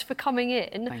very much for coming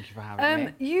in. Thank you for having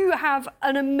me. You have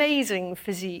an amazing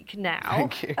physique now.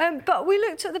 Thank you. But we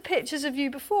looked at the pictures of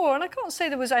you before, and I can't say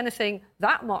there was anything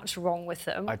that much wrong with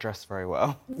them. I dress very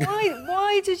well.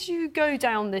 Why did you go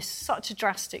down such a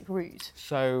drastic route?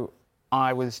 So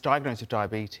I was diagnosed with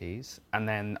diabetes, and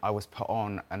then I was put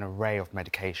on an array of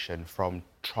medication, from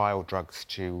trial drugs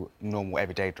to normal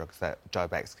everyday drugs that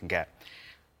diabetics can get.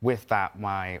 With that,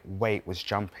 my weight was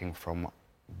jumping from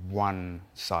one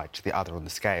side to the other on the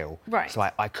scale. Right. So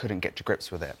I couldn't get to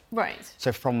grips with it. Right.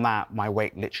 So from that, my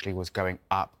weight literally was going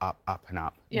up, up, up and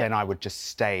up. Yeah. Then I would just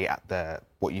stay at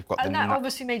what you've got. And that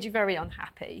obviously made you very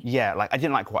unhappy. Yeah, I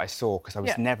didn't like what I saw because I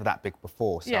was never that big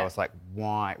before. So Yeah. I was like,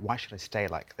 why should I stay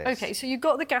like this? OK, so you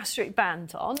got the gastric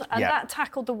band on, and that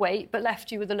tackled the weight but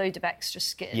left you with a load of extra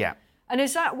skin. Yeah. And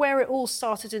is that where it all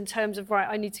started in terms of, right,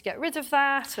 I need to get rid of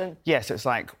that? And yeah, so it's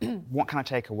like, what can I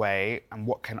take away and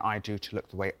what can I do to look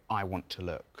the way I want to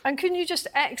look? And can you just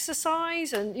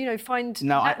exercise and, you know, find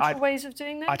natural ways of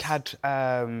doing this? I'd had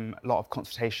a lot of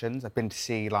consultations. I've been to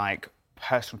see, like,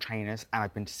 personal trainers and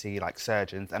I've been to see, like,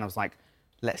 surgeons. And I was like,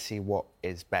 let's see what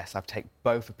is best. I've taken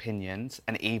both opinions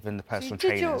and even the personal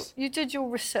trainers. You did your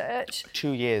research.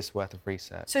 2 years' worth of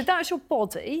research. So that's your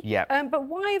body. Yeah. But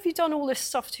why have you done all this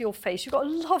stuff to your face? You've got a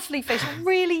lovely face, you're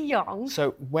really young.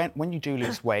 So when you do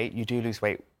lose weight, you do lose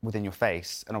weight within your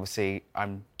face. And obviously,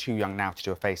 I'm too young now to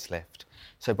do a facelift.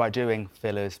 So by doing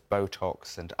fillers,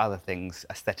 Botox and other things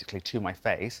aesthetically to my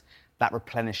face, that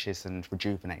replenishes and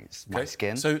rejuvenates my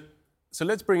skin. So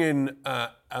let's bring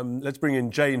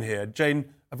in Jane here.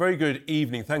 Jane, a very good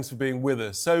evening. Thanks for being with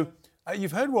us. So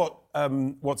you've heard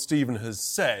what Stephen has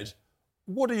said.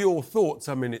 What are your thoughts?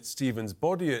 I mean, it's Stephen's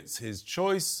body, it's his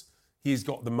choice. He's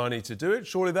got the money to do it.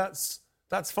 Surely that's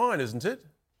fine, isn't it?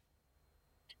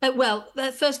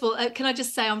 First of all, can I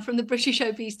just say I'm from the British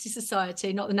Obesity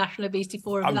Society, not the National Obesity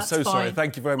Forum. I'm so sorry.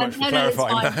 Thank you very much for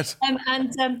clarifying that.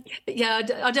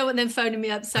 I don't want them phoning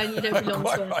me up saying you don't belong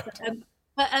to us.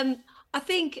 Right. I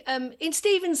think in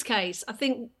Stephen's case, I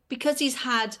think because he's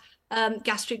had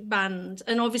gastric band,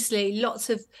 and obviously lots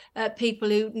of people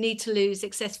who need to lose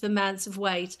excessive amounts of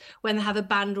weight when they have a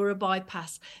band or a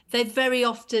bypass, they very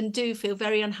often do feel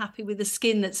very unhappy with the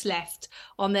skin that's left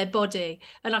on their body.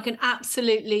 And I can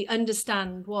absolutely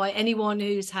understand why anyone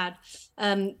who's had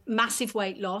massive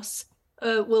weight loss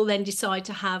will then decide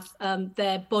to have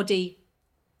their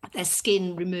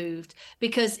skin removed,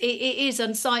 because it is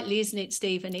unsightly, isn't it,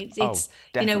 Stephen? It's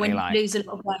you know, when you lose a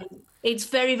lot of weight, it's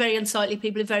very, very unsightly.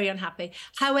 People are very unhappy.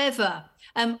 However,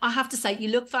 I have to say, you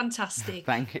look fantastic.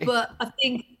 Thank you. But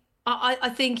I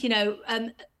think you know,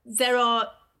 there are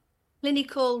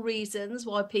clinical reasons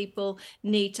why people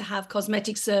need to have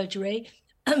cosmetic surgery,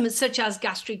 such as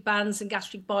gastric bands and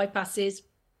gastric bypasses.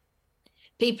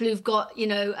 People who've got, you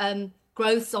know,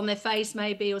 growths on their face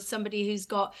maybe, or somebody who's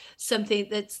got something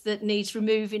that needs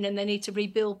removing and they need to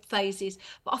rebuild phases.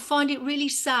 But I find it really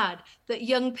sad that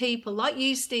young people like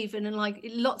you, Stephen, and like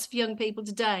lots of young people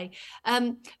today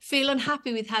feel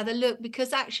unhappy with how they look,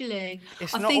 because actually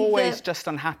it's not always just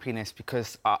unhappiness,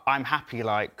 because I'm happy,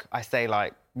 like I say,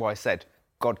 like what I said,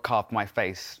 God carved my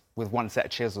face with one set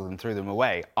of chisels and threw them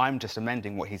away. I'm just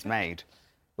amending what he's made.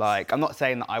 Like, I'm not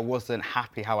saying that I wasn't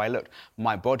happy how I looked.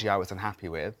 My body I was unhappy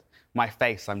with. My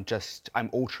face, I'm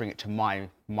altering it to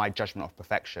my judgment of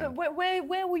perfection. But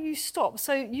where will you stop?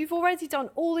 So you've already done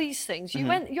all these things. You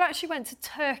actually went to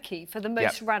Turkey for the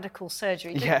most radical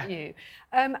surgery, didn't you?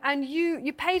 And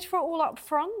you paid for it all up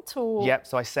front, or? Yep.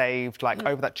 So I saved, like,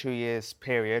 over that 2 years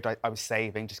period, I was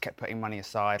saving, just kept putting money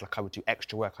aside. Like, I would do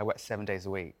extra work. I worked 7 days a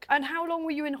week. And how long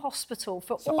were you in hospital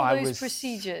for all those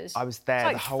procedures? I was there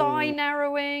like the whole thigh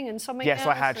narrowing and something else. Yeah. So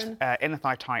I had inner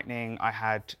thigh tightening. I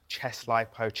had chest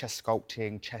lipo, chest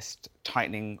sculpting, chest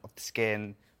tightening of the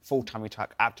skin, full tummy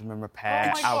tuck, abdomen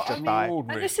repair, outer thigh.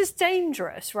 And this is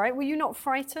dangerous, right? Were you not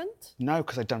frightened? No,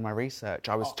 because I'd done my research.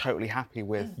 I was totally happy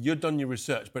with... You'd done your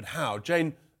research, but how?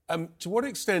 Jane, to what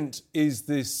extent is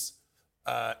this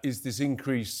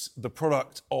increase the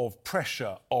product of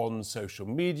pressure on social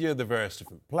media, the various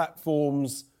different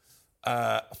platforms,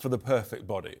 for the perfect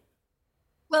body?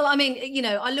 Well, I mean, you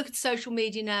know, I look at social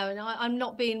media now, and I'm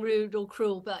not being rude or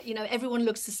cruel, but, you know, everyone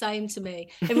looks the same to me.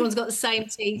 Everyone's got the same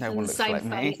teeth and the same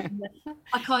face.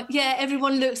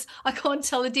 Everyone looks... I can't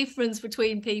tell the difference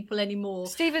between people anymore.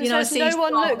 Stephen says no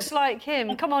one looks like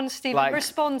him. Come on, Stephen,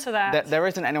 respond to that. There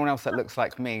isn't anyone else that looks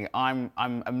like me. I'm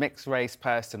a mixed race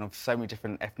person of so many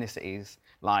different ethnicities.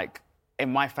 Like,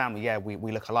 in my family,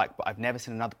 we look alike, but I've never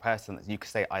seen another person that you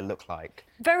could say I look like.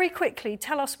 Very quickly,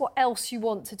 tell us what else you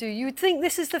want to do. You would think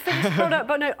this is the finished product,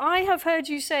 but no, I have heard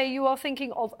you say you are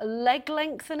thinking of leg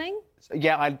lengthening.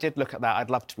 Yeah, I did look at that.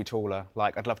 I'd love to be taller.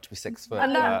 Like, I'd love to be 6 foot.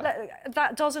 And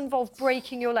that does involve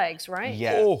breaking your legs, right?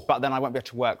 Yeah, but then I won't be able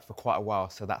to work for quite a while,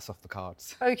 so that's off the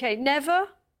cards. OK, never?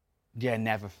 Yeah,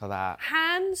 never for that.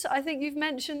 Hands? I think you've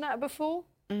mentioned that before.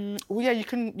 Well, yeah, you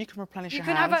can replenish your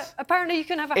hands. Apparently you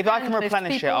can have a If I can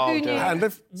replenish it, I'll do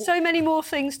it. So many more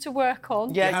things to work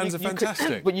on. Yeah, your hands are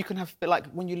fantastic. But you can have, like,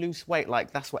 when you lose weight,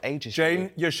 like, that's what ages you.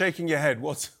 Jane, you're shaking your head.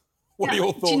 What are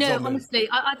your thoughts do you know, on this? honestly,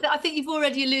 I think you've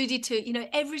already alluded to it. You know,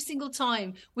 every single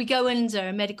time we go under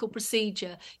a medical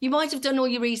procedure, you might have done all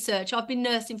your research. I've been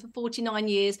nursing for 49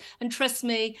 years, and trust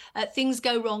me, things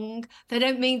go wrong. They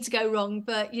don't mean to go wrong,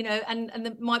 but, you know, and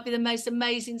they might be the most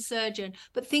amazing surgeon,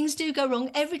 but things do go wrong.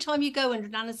 Every time you go under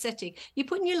an anaesthetic, you're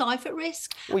putting your life at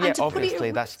risk. Well, yeah, obviously,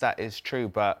 that is true,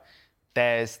 but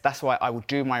That's why I will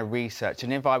do my research.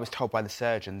 And if I was told by the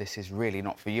surgeon, this is really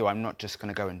not for you, I'm not just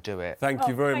going to go and do it. Thank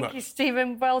you very much. Thank you,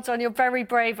 Stephen. Well done. You're very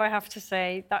brave, I have to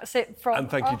say. That's it from And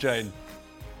thank you, us. Jane.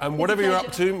 And whatever you're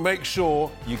up to, make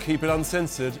sure you keep it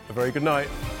uncensored. A very good night.